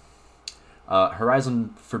 Shotgun.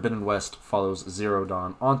 Horizon Forbidden West follows Zero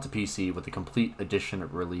Dawn onto PC with a complete edition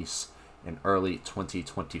release in early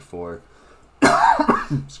 2024.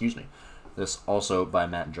 Excuse me. This also by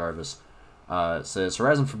Matt Jarvis. It says,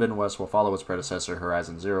 Horizon Forbidden West will follow its predecessor,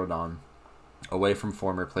 Horizon Zero Dawn, away from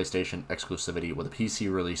former PlayStation exclusivity with a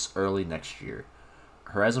PC release early next year.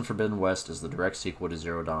 Horizon Forbidden West is the direct sequel to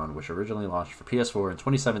Zero Dawn, which originally launched for PS4 in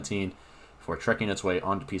 2017 before trekking its way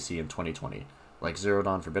onto PC in 2020. Like Zero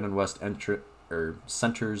Dawn, Forbidden West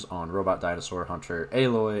centers on robot dinosaur hunter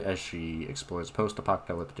Aloy as she explores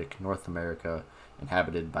post-apocalyptic North America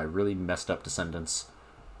inhabited by really messed up descendants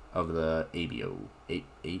of the Abo?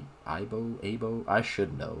 I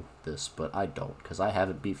should know this, but I don't, because I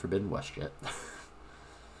haven't beat Forbidden West yet.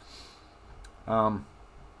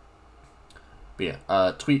 But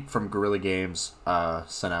yeah, tweet from Guerrilla Games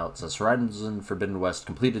sent out, says Horizon Forbidden West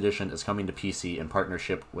Complete Edition is coming to PC in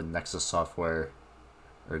partnership with Nexus Software,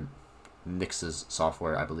 or Nix's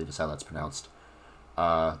Software, I believe is how that's pronounced.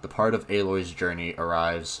 The part of Aloy's journey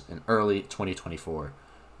arrives in early 2024.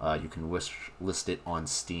 You can list it on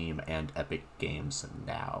Steam and Epic Games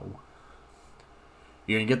now.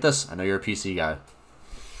 You gonna get this? I know you're a PC guy.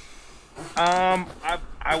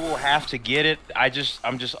 I will have to get it. I'm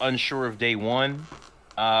just unsure of day one,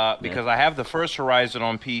 because I have the first Horizon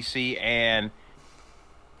on PC and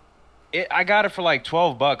I got it for like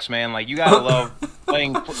 $12, man. Like, you gotta love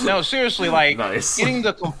playing. No, seriously, like nice. Getting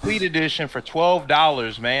the complete edition for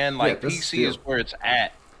 $12, man. Like, PC is where it's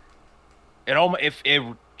at.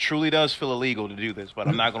 It truly does feel illegal to do this, but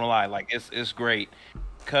I'm not gonna lie. Like, it's great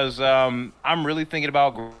because I'm really thinking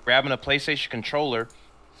about grabbing a PlayStation controller.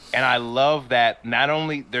 And I love that not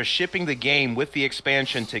only they're shipping the game with the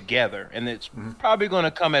expansion together, and it's probably going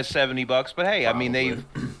to come at $70. But hey, probably. I mean they've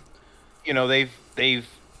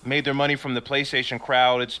made their money from the PlayStation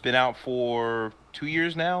crowd. It's been out for 2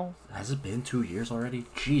 years now. Has it been 2 years already?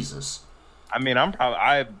 Jesus. I mean,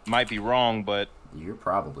 I might be wrong, but you're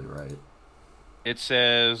probably right. It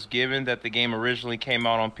says, given that the game originally came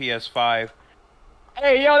out on PS5.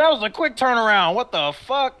 Hey, yo, that was a quick turnaround. What the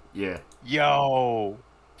fuck? Yeah. Yo,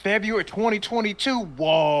 February 2022.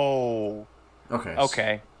 Whoa. Okay.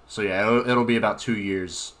 Okay. So yeah, it'll be about 2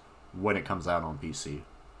 years when it comes out on PC.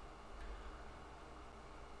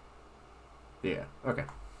 Yeah. Okay.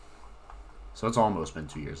 So it's almost been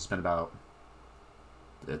 2 years.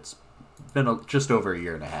 It's been just over a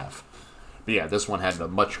year and a half. But yeah, this one had a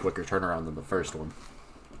much quicker turnaround than the first one.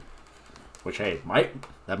 Which, hey,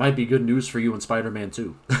 that might be good news for you in Spider-Man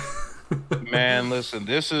 2. Man, listen,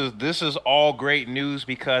 this is all great news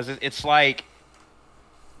because it's like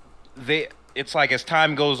as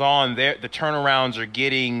time goes on, the turnarounds are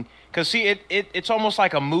getting, because see, it's almost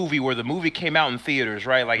like a movie where the movie came out in theaters,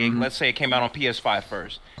 right? Like let's say it came out on PS5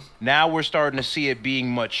 first. Now we're starting to see it being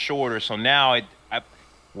much shorter. So now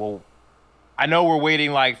I know we're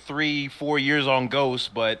waiting like 3-4 years on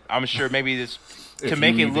Ghost, but I'm sure maybe this to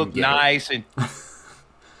make it look nice and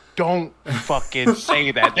don't fucking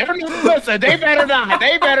say that. Listen, they better not.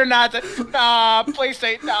 They better not. Nah,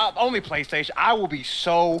 PlayStation. Nah, only PlayStation. I will be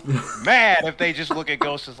so mad if they just look at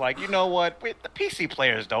Ghost as like, you know what? The PC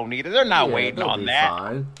players don't need it. They're not waiting on that.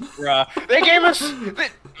 Fine. Bruh, they gave us.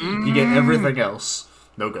 You get everything else.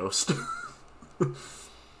 No Ghost.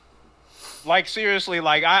 Like, seriously,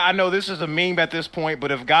 like, I know this is a meme at this point,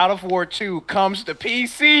 but if God of War 2 comes to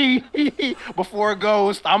PC before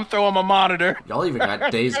Ghost, I'm throwing my monitor. Y'all even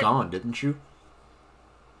got Days Gone, didn't you?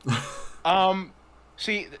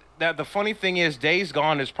 See, the funny thing is, Days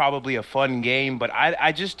Gone is probably a fun game, but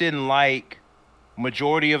I just didn't like,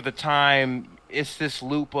 majority of the time, it's this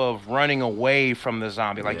loop of running away from the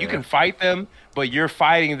zombie. Like, you can fight them, but you're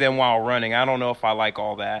fighting them while running. I don't know if I like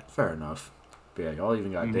all that. Fair enough. But yeah, y'all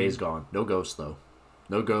even got Days Gone. No Ghost, though.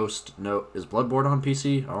 No Ghost. No. Is Bloodborne on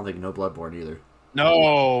PC? I don't think no Bloodborne either.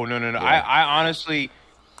 No. Yeah. I honestly...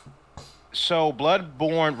 So,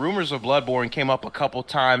 rumors of Bloodborne came up a couple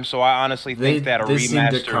times, so I honestly think that a remaster... They seem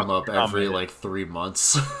to come up every, 3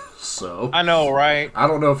 months. So... I know, right? I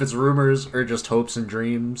don't know if it's rumors or just hopes and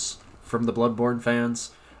dreams from the Bloodborne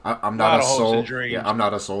fans. I'm not a Souls... Yeah, I'm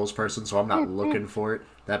not a Souls person, so I'm not looking for it.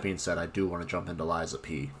 That being said, I do want to jump into Lies of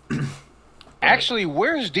P. Actually,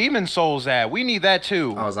 where's Demon Souls at? We need that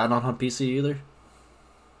too. Oh, is that not on PC either?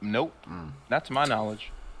 Nope. Not to my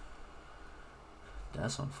knowledge.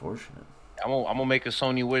 That's unfortunate. I'm gonna make a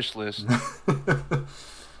Sony wish list.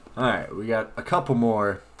 Alright, we got a couple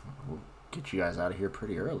more. We'll get you guys out of here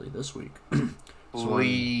pretty early this week.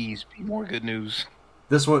 Please, be more good news.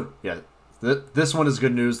 This one, yeah. This one is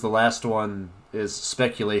good news. The last one is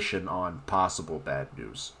speculation on possible bad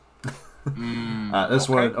news. This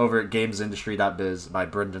one over at gamesindustry.biz by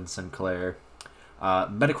Brendan Sinclair.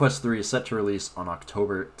 MetaQuest 3 is set to release on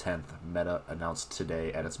October 10th, Meta announced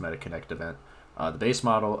today at its MetaConnect event. The base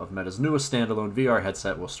model of Meta's newest standalone VR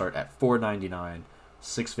headset will start at $499,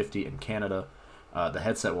 $650 in Canada. The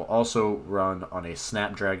headset will also run on a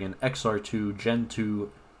Snapdragon XR2 Gen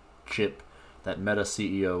 2 chip that Meta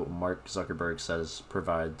CEO Mark Zuckerberg says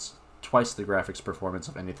provides twice the graphics performance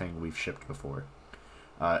of anything we've shipped before.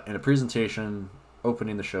 In a presentation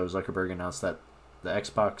opening the show, Zuckerberg announced that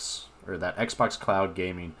Xbox Cloud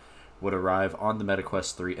Gaming would arrive on the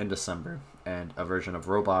MetaQuest 3 in December, and a version of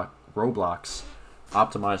Roblox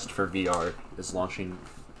optimized for VR is launching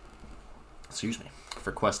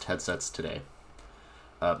for Quest headsets today.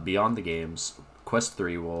 Beyond the games, Quest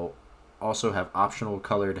 3 will also have optional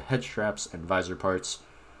colored head straps and visor parts,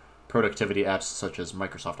 productivity apps such as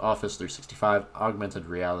Microsoft Office 365, augmented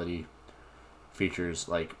reality features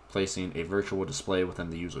like placing a virtual display within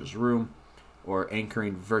the user's room, or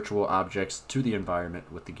anchoring virtual objects to the environment,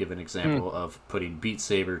 with the given example of putting Beat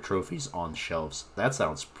Saber trophies on shelves. That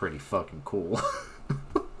sounds pretty fucking cool.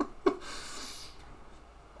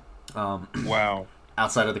 Wow.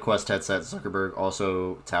 Outside of the Quest headset, Zuckerberg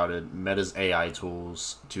also touted Meta's AI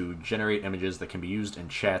tools to generate images that can be used in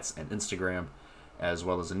chats and Instagram, as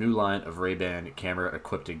well as a new line of Ray-Ban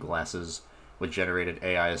camera-equipped glasses with generated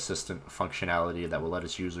AI assistant functionality that will let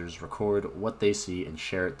its users record what they see and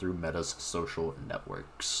share it through Meta's social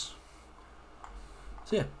networks.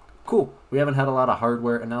 So yeah, cool. We haven't had a lot of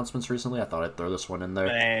hardware announcements recently. I thought I'd throw this one in there.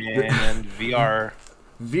 And VR.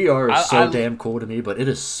 VR is so damn cool to me, but it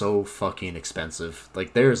is so fucking expensive.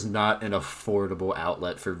 Like, there's not an affordable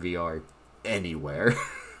outlet for VR anywhere.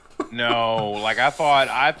 No, like I thought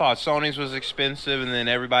Sony's was expensive, and then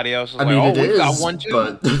everybody else was we got one too.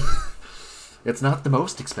 But it's not the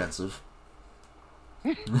most expensive.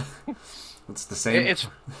 It's the same. It's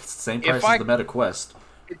the same price if as the Meta Quest.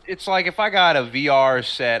 It's like if I got a VR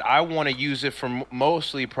set, I want to use it for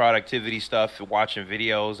mostly productivity stuff, watching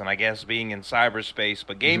videos, and I guess being in cyberspace.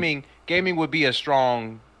 But gaming would be a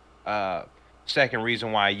strong second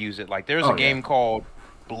reason why I use it. Like there's a game called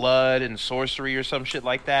Blood and Sorcery or some shit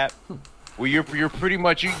like that, where you're pretty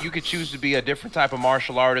much you could choose to be a different type of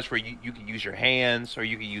martial artist, where you can use your hands or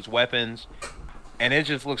you can use weapons, and it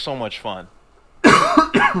just looks so much fun.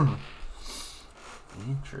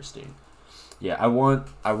 Interesting. Yeah, I want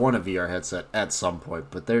a VR headset at some point,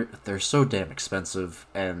 but they're so damn expensive,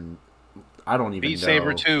 and I don't even know. Beat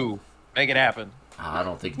Saber 2, make it happen. I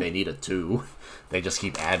don't think they need a 2. They just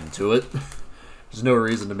keep adding to it. There's no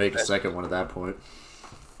reason to make a second one at that point.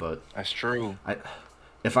 But that's true.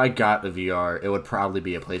 If I got a VR, it would probably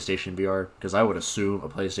be a PlayStation VR, because I would assume a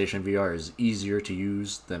PlayStation VR is easier to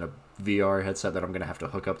use than a VR headset that I'm going to have to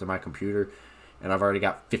hook up to my computer, and I've already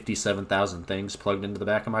got 57,000 things plugged into the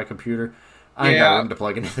back of my compurer. I ain't got room to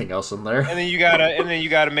plug anything else in there. And then you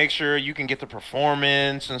gotta make sure you can get the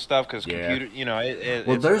performance and stuff, because computer,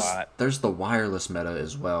 it's a lot. There's the wireless Meta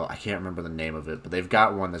as well. I can't remember the name of it, but they've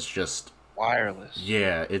got one that's just wireless.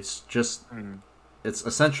 Yeah, it's just it's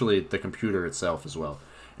essentially the computer itself as well.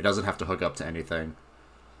 It doesn't have to hook up to anything.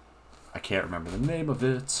 I can't remember the name of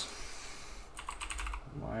it.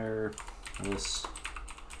 Wireless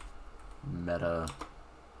Meta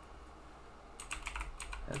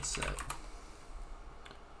headset.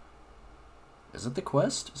 Is it the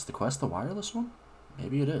Quest? Is the Quest the wireless one?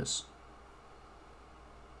 Maybe it is.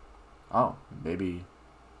 Oh, maybe.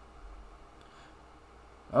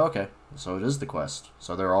 Oh, okay, so it is the Quest.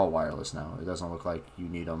 So they're all wireless now. It doesn't look like you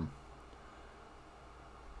need them.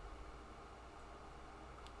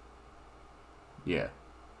 Yeah.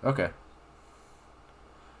 Okay.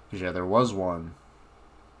 Because yeah, there was one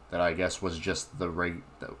that I guess was just the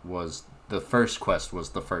first Quest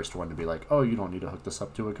was the first one to be like, oh, you don't need to hook this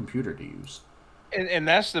up to a computer to use. And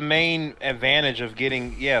that's the main advantage of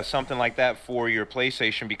getting something like that for your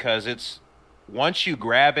PlayStation, because it's once you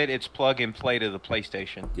grab it, it's plug and play to the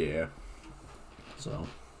PlayStation. Yeah. So,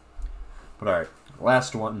 but all right,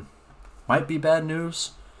 last one might be bad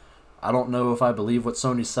news. I don't know if I believe what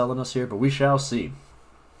Sony's selling us here, but we shall see.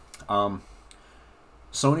 Sony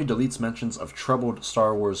deletes mentions of troubled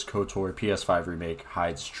Star Wars KOTOR PS5 remake,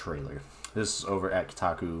 hides trailer. This is over at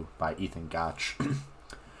Kotaku by Ethan Gotch.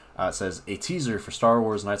 It says, a teaser for Star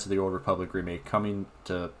Wars Knights of the Old Republic remake coming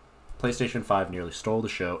to PlayStation 5 nearly stole the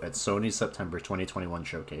show at Sony's September 2021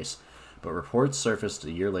 showcase, but reports surfaced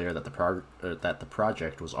a year later that the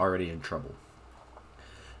project was already in trouble.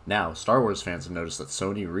 Now, Star Wars fans have noticed that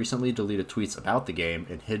Sony recently deleted tweets about the game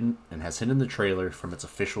and has hidden the trailer from its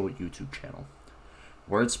official YouTube channel.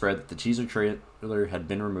 Word spread that the teaser trailer had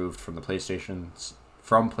been removed from PlayStation's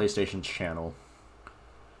channel.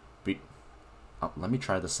 Let me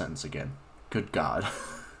try the sentence again. Good God.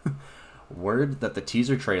 Word that the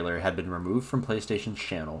teaser trailer had been removed from PlayStation's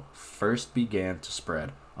channel first began to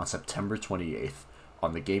spread on September 28th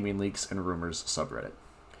on the Gaming Leaks and Rumors subreddit.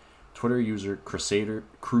 Twitter user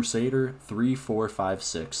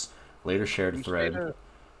Crusader3456 later shared a thread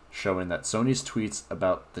showing that Sony's tweets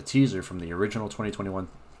about the teaser from the original 2021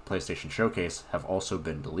 PlayStation Showcase have also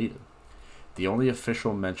been deleted. The only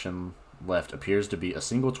official mention left appears to be a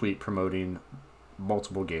single tweet promoting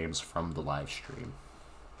multiple games from the live stream.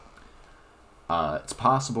 It's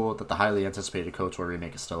possible that the highly anticipated KOTOR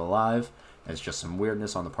remake is still alive, and it's just some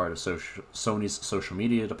weirdness on the part of Sony's social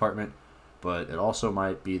media department, but it also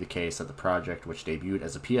might be the case that the project, which debuted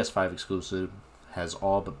as a PS5 exclusive, has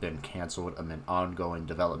all but been cancelled amid ongoing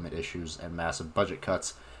development issues and massive budget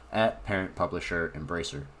cuts at parent publisher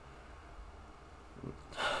Embracer.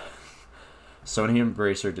 Sony and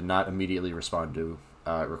Embracer did not immediately respond to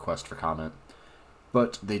request for comment,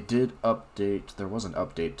 but they did update. There was an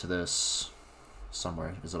update to this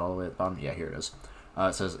somewhere. Is it all the way at the bottom? Yeah, here it is.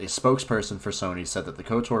 It says a spokesperson for Sony said that the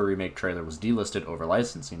KOTOR remake trailer was delisted over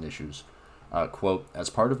licensing issues. Quote, as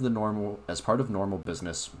part of normal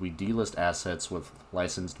business, we delist assets with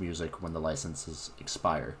licensed music when the licenses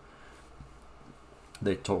expire.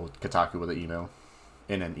 They told Kotaku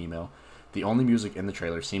in an email. The only music in the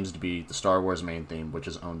trailer seems to be the Star Wars main theme, which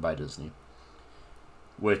is owned by Disney.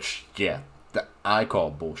 Which, yeah, I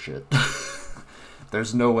call bullshit.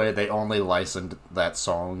 There's no way they only licensed that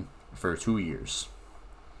song for 2 years.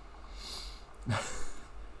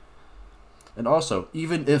 And also,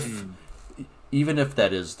 even if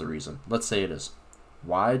that is the reason, let's say it is,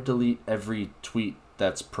 why delete every tweet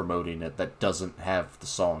that's promoting it that doesn't have the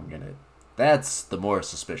song in it? That's the more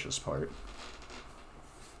suspicious part.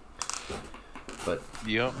 But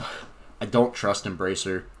yep. I don't trust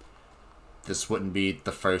Embracer. This wouldn't be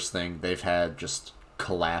the first thing they've had just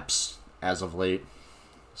collapse as of late.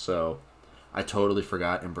 So I totally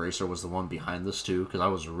forgot Embracer was the one behind this too, because I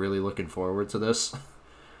was really looking forward to this.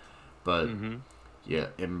 But yeah,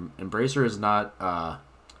 Embracer has not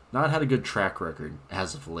had a good track record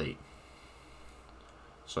as of late.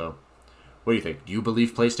 So, what do you think? Do you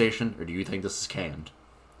believe PlayStation, or do you think this is canned?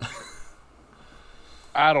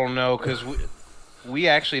 I don't know, because we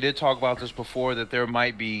actually did talk about this before, that there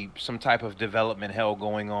might be some type of development hell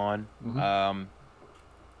going on.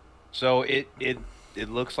 So it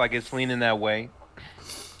looks like it's leaning that way.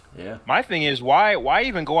 Yeah. My thing is, why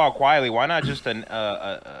even go out quietly? Why not just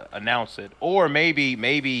announce it? Or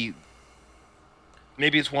maybe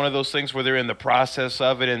it's one of those things where they're in the process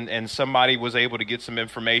of it, and somebody was able to get some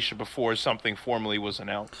information before something formally was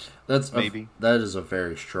announced. That is a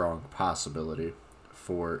very strong possibility,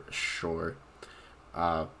 for sure.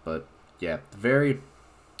 But yeah, very,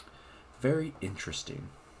 very interesting.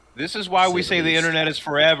 This is why we say the internet is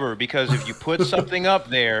forever, because if you put something up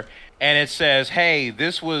there and it says, hey,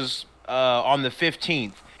 this was on the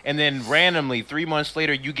 15th, and then randomly 3 months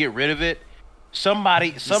later you get rid of it, somebody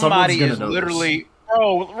is literally,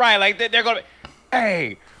 right, like they're going to,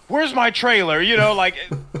 hey, where's my trailer? You know, like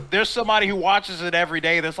there's somebody who watches it every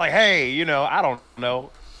day that's like, hey, you know, I don't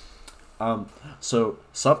know. So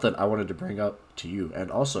something I wanted to bring up to you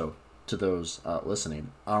and also to those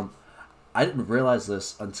listening. I didn't realize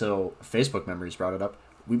this until Facebook Memories brought it up.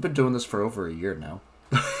 We've been doing this for over a year now.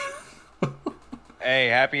 Hey,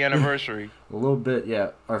 happy anniversary. A little bit,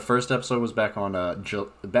 yeah. Our first episode was back on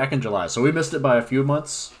back in July, so we missed it by a few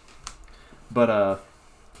months. But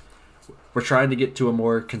we're trying to get to a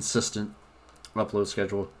more consistent upload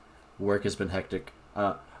schedule. Work has been hectic.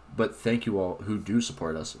 But thank you all who do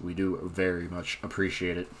support us. We do very much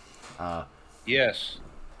appreciate it. Yes.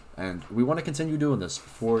 And we want to continue doing this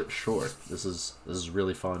for sure. This is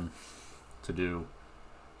really fun to do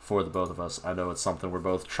for the both of us. I know it's something we're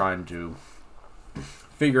both trying to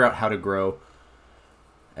figure out how to grow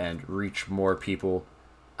and reach more people.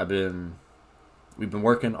 We've been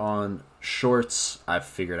working on shorts. I've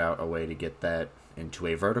figured out a way to get that into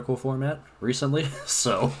a vertical format recently.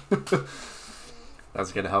 So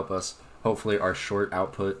that's going to help us. Hopefully our short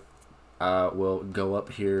output will go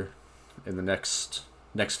up here in the next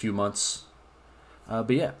few months.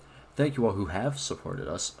 But yeah, thank you all who have supported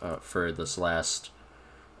us for this last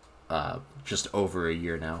just over a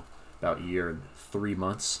year now, about a year and 3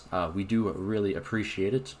 months. We do really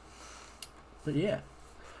appreciate it. But yeah,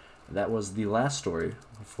 that was the last story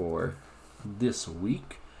for this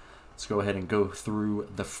week. Let's go ahead and go through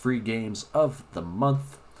the free games of the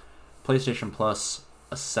month. PlayStation Plus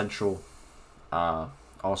Essential.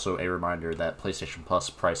 Also a reminder that PlayStation Plus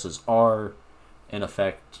prices are in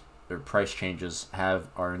effect, or price changes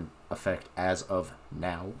are in effect as of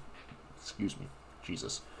now. Excuse me.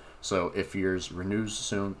 Jesus. So if yours renews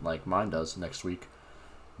soon, like mine does next week,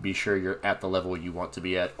 be sure you're at the level you want to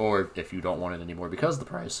be at, or if you don't want it anymore because the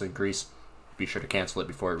price increase, be sure to cancel it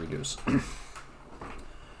before it renews.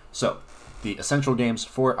 So, the essential games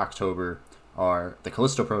for October are The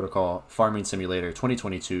Callisto Protocol, Farming Simulator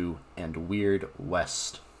 2022, and Weird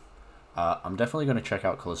West. I'm definitely going to check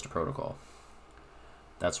out Callisto Protocol.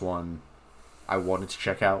 That's one I wanted to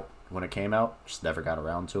check out when it came out, just never got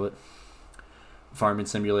around to it. Farming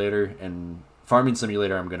Simulator I'm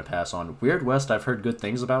going to pass on. Weird West I've heard good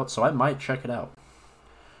things about, so I might check it out.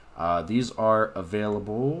 These are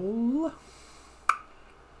available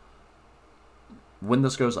when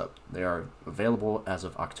this goes up. They are available as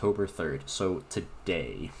of October 3rd, so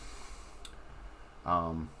today.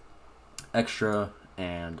 Extra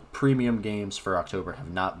and premium games for October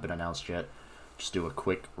have not been announced yet. Just do a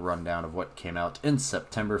quick rundown of what came out in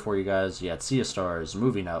September for you guys. You had Sea of Stars,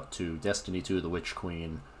 Moving Out 2, Destiny 2, The Witch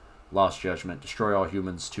Queen, Lost Judgment, Destroy All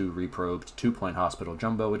Humans 2 Reprobed, 2 Point Hospital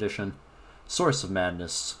Jumbo Edition, Source of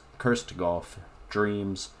Madness, Cursed Golf,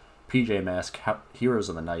 Dreams, PJ Masks, Heroes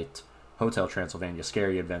of the Night, Hotel Transylvania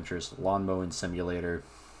Scary Adventures, Lawn Mowing Simulator,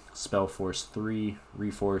 Spellforce 3,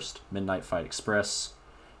 Reforced, Midnight Fight Express,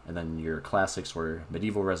 and then your classics were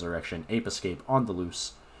Medieval Resurrection, Ape Escape, On the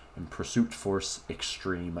Loose, and Pursuit Force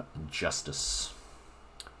Extreme Justice.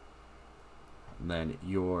 And then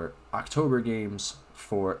your October games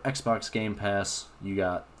for Xbox Game Pass, you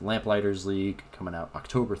got Lamplighters League coming out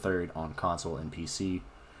October 3rd on console and PC.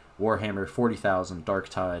 Warhammer 40,000 Dark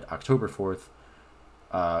Tide October 4th,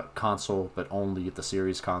 console, but only the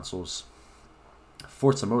series consoles.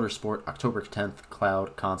 Forza Motorsport October 10th,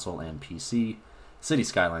 cloud, console, and PC. City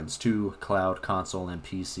Skylines 2, cloud, console, and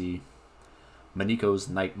PC. Maniko's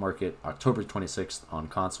Night Market, October 26th on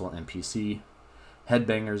console and PC.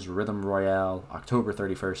 Headbangers Rhythm Royale, October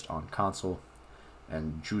 31st on console.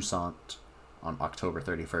 And Jusant on October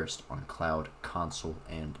 31st on cloud, console,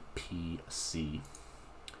 and PC.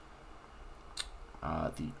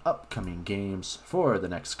 The upcoming games for the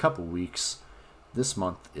next couple weeks. This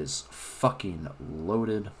month is fucking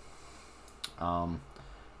loaded.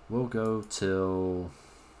 We'll go till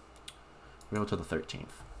the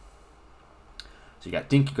 13th. So you got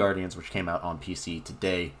Dinky Guardians, which came out on PC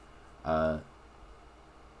today. I'm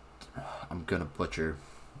gonna butcher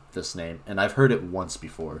this name, and I've heard it once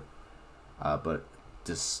before. But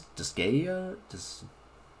Disgaea,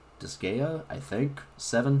 I think.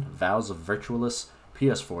 7 Vows of Virtualist,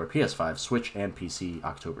 PS4, PS5, Switch, and PC,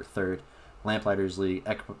 October 3rd. Lamplighters League,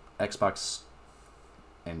 Xbox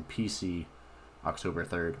and PC, October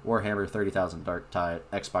 3rd. Warhammer 30,000 Dark Tide,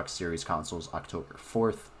 Xbox Series consoles, October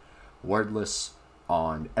 4th. Wordless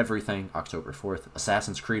on everything, October 4th.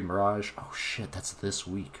 Assassin's Creed Mirage, oh shit, that's this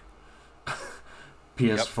week.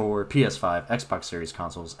 PS4, PS5, Xbox Series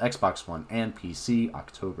consoles, Xbox One, and PC,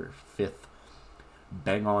 October 5th.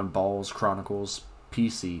 Bang On Balls Chronicles,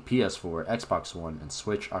 PC, PS4, Xbox One, and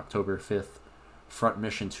Switch, October 5th. Front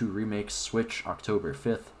Mission 2 Remake, Switch, October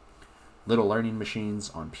 5th. Little Learning Machines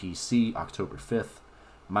on PC, October 5th.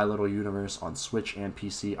 My Little Universe on Switch and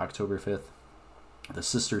PC, October 5th. The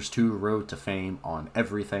Sisters 2 Road to Fame on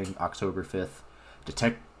everything, October 5th.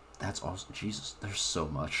 That's awesome. Jesus, there's so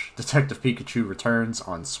much. Detective Pikachu Returns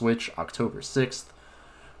on Switch, October 6th.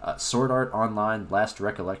 Sword Art Online Last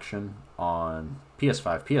Recollection on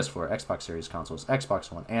PS5, PS4, Xbox Series consoles,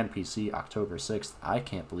 Xbox One, and PC, October 6th. I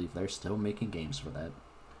can't believe they're still making games for that.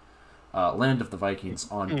 Land of the Vikings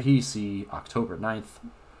on PC, October 9th.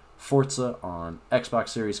 Forza on Xbox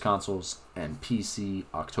Series consoles and PC,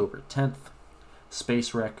 October 10th.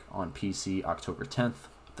 Space Wreck on PC, October 10th.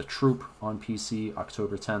 The Troop on PC,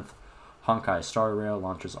 October 10th. Honkai Star Rail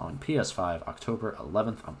launches on PS5, October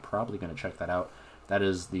 11th. I'm probably going to check that out. That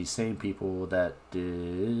is the same people that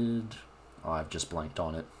did... Oh, I've just blanked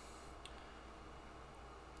on it.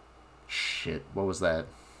 Shit, what was that?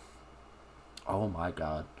 Oh my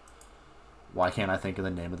god. Why can't I think of the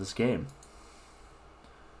name of this game?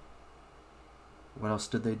 What else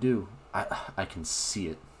did they do? I can see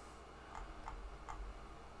it.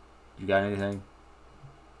 You got anything?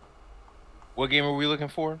 What game are we looking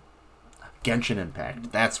for? Genshin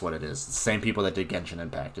Impact. That's what it is. The same people that did Genshin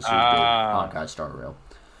Impact is who did Honkai Star Rail.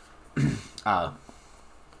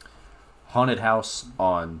 Haunted House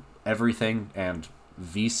on everything and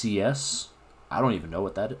VCS. I don't even know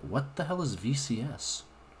what that is. What the hell is VCS?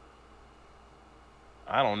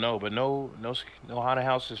 I don't know, but no haunted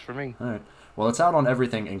houses for me. All right. Well, it's out on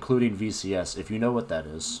everything, including VCS. If you know what that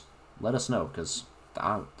is, let us know, because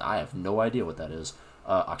I have no idea what that is.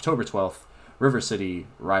 October 12th, River City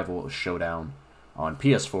Rival Showdown on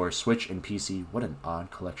PS4, Switch, and PC. What an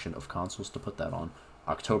odd collection of consoles to put that on.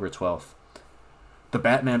 October 12th. The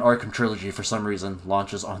Batman Arkham Trilogy, for some reason,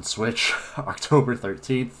 launches on Switch, October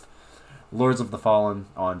 13th. Lords of the Fallen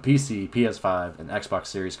on PC, PS5, and Xbox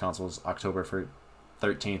Series consoles, October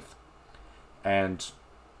 13th. And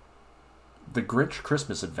The Grinch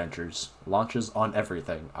Christmas Adventures launches on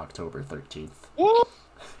everything, October 13th. Woo!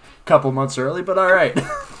 Couple months early, but alright.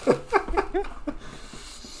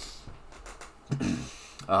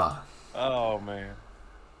 Oh, man.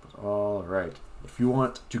 Alright. If you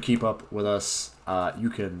want to keep up with us, you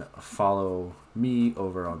can follow me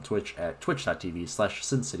over on Twitch at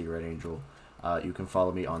twitch.tv/SinCityRedAngel. You can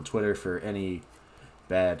follow me on Twitter for any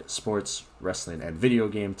bad sports, wrestling, and video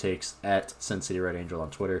game takes at SinCityRedAngel on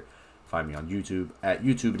Twitter. Find me on YouTube at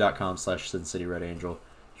youtube.com/SinCityRedAngel.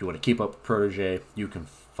 If you want to keep up with Protege, you can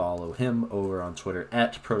follow him over on Twitter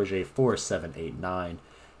at Protege4789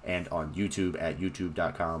 and on YouTube at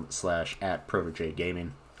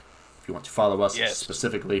youtube.com/@ProtegeGaming. If you want to follow us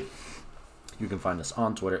specifically, you can find us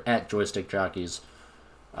on Twitter at JoystickJockeys,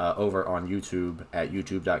 over on YouTube at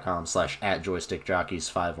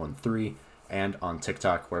youtube.com/@JoystickJockeys513, and on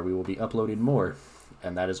TikTok, where we will be uploading more,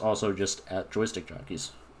 and that is also just at JoystickJockeys.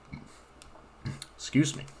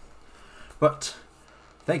 Excuse me. But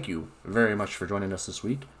thank you very much for joining us this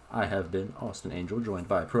week. I have been Austin Angel, joined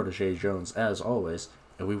by Protege Jones as always,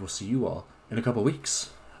 and we will see you all in a couple weeks.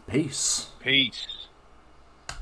 Peace. Peace.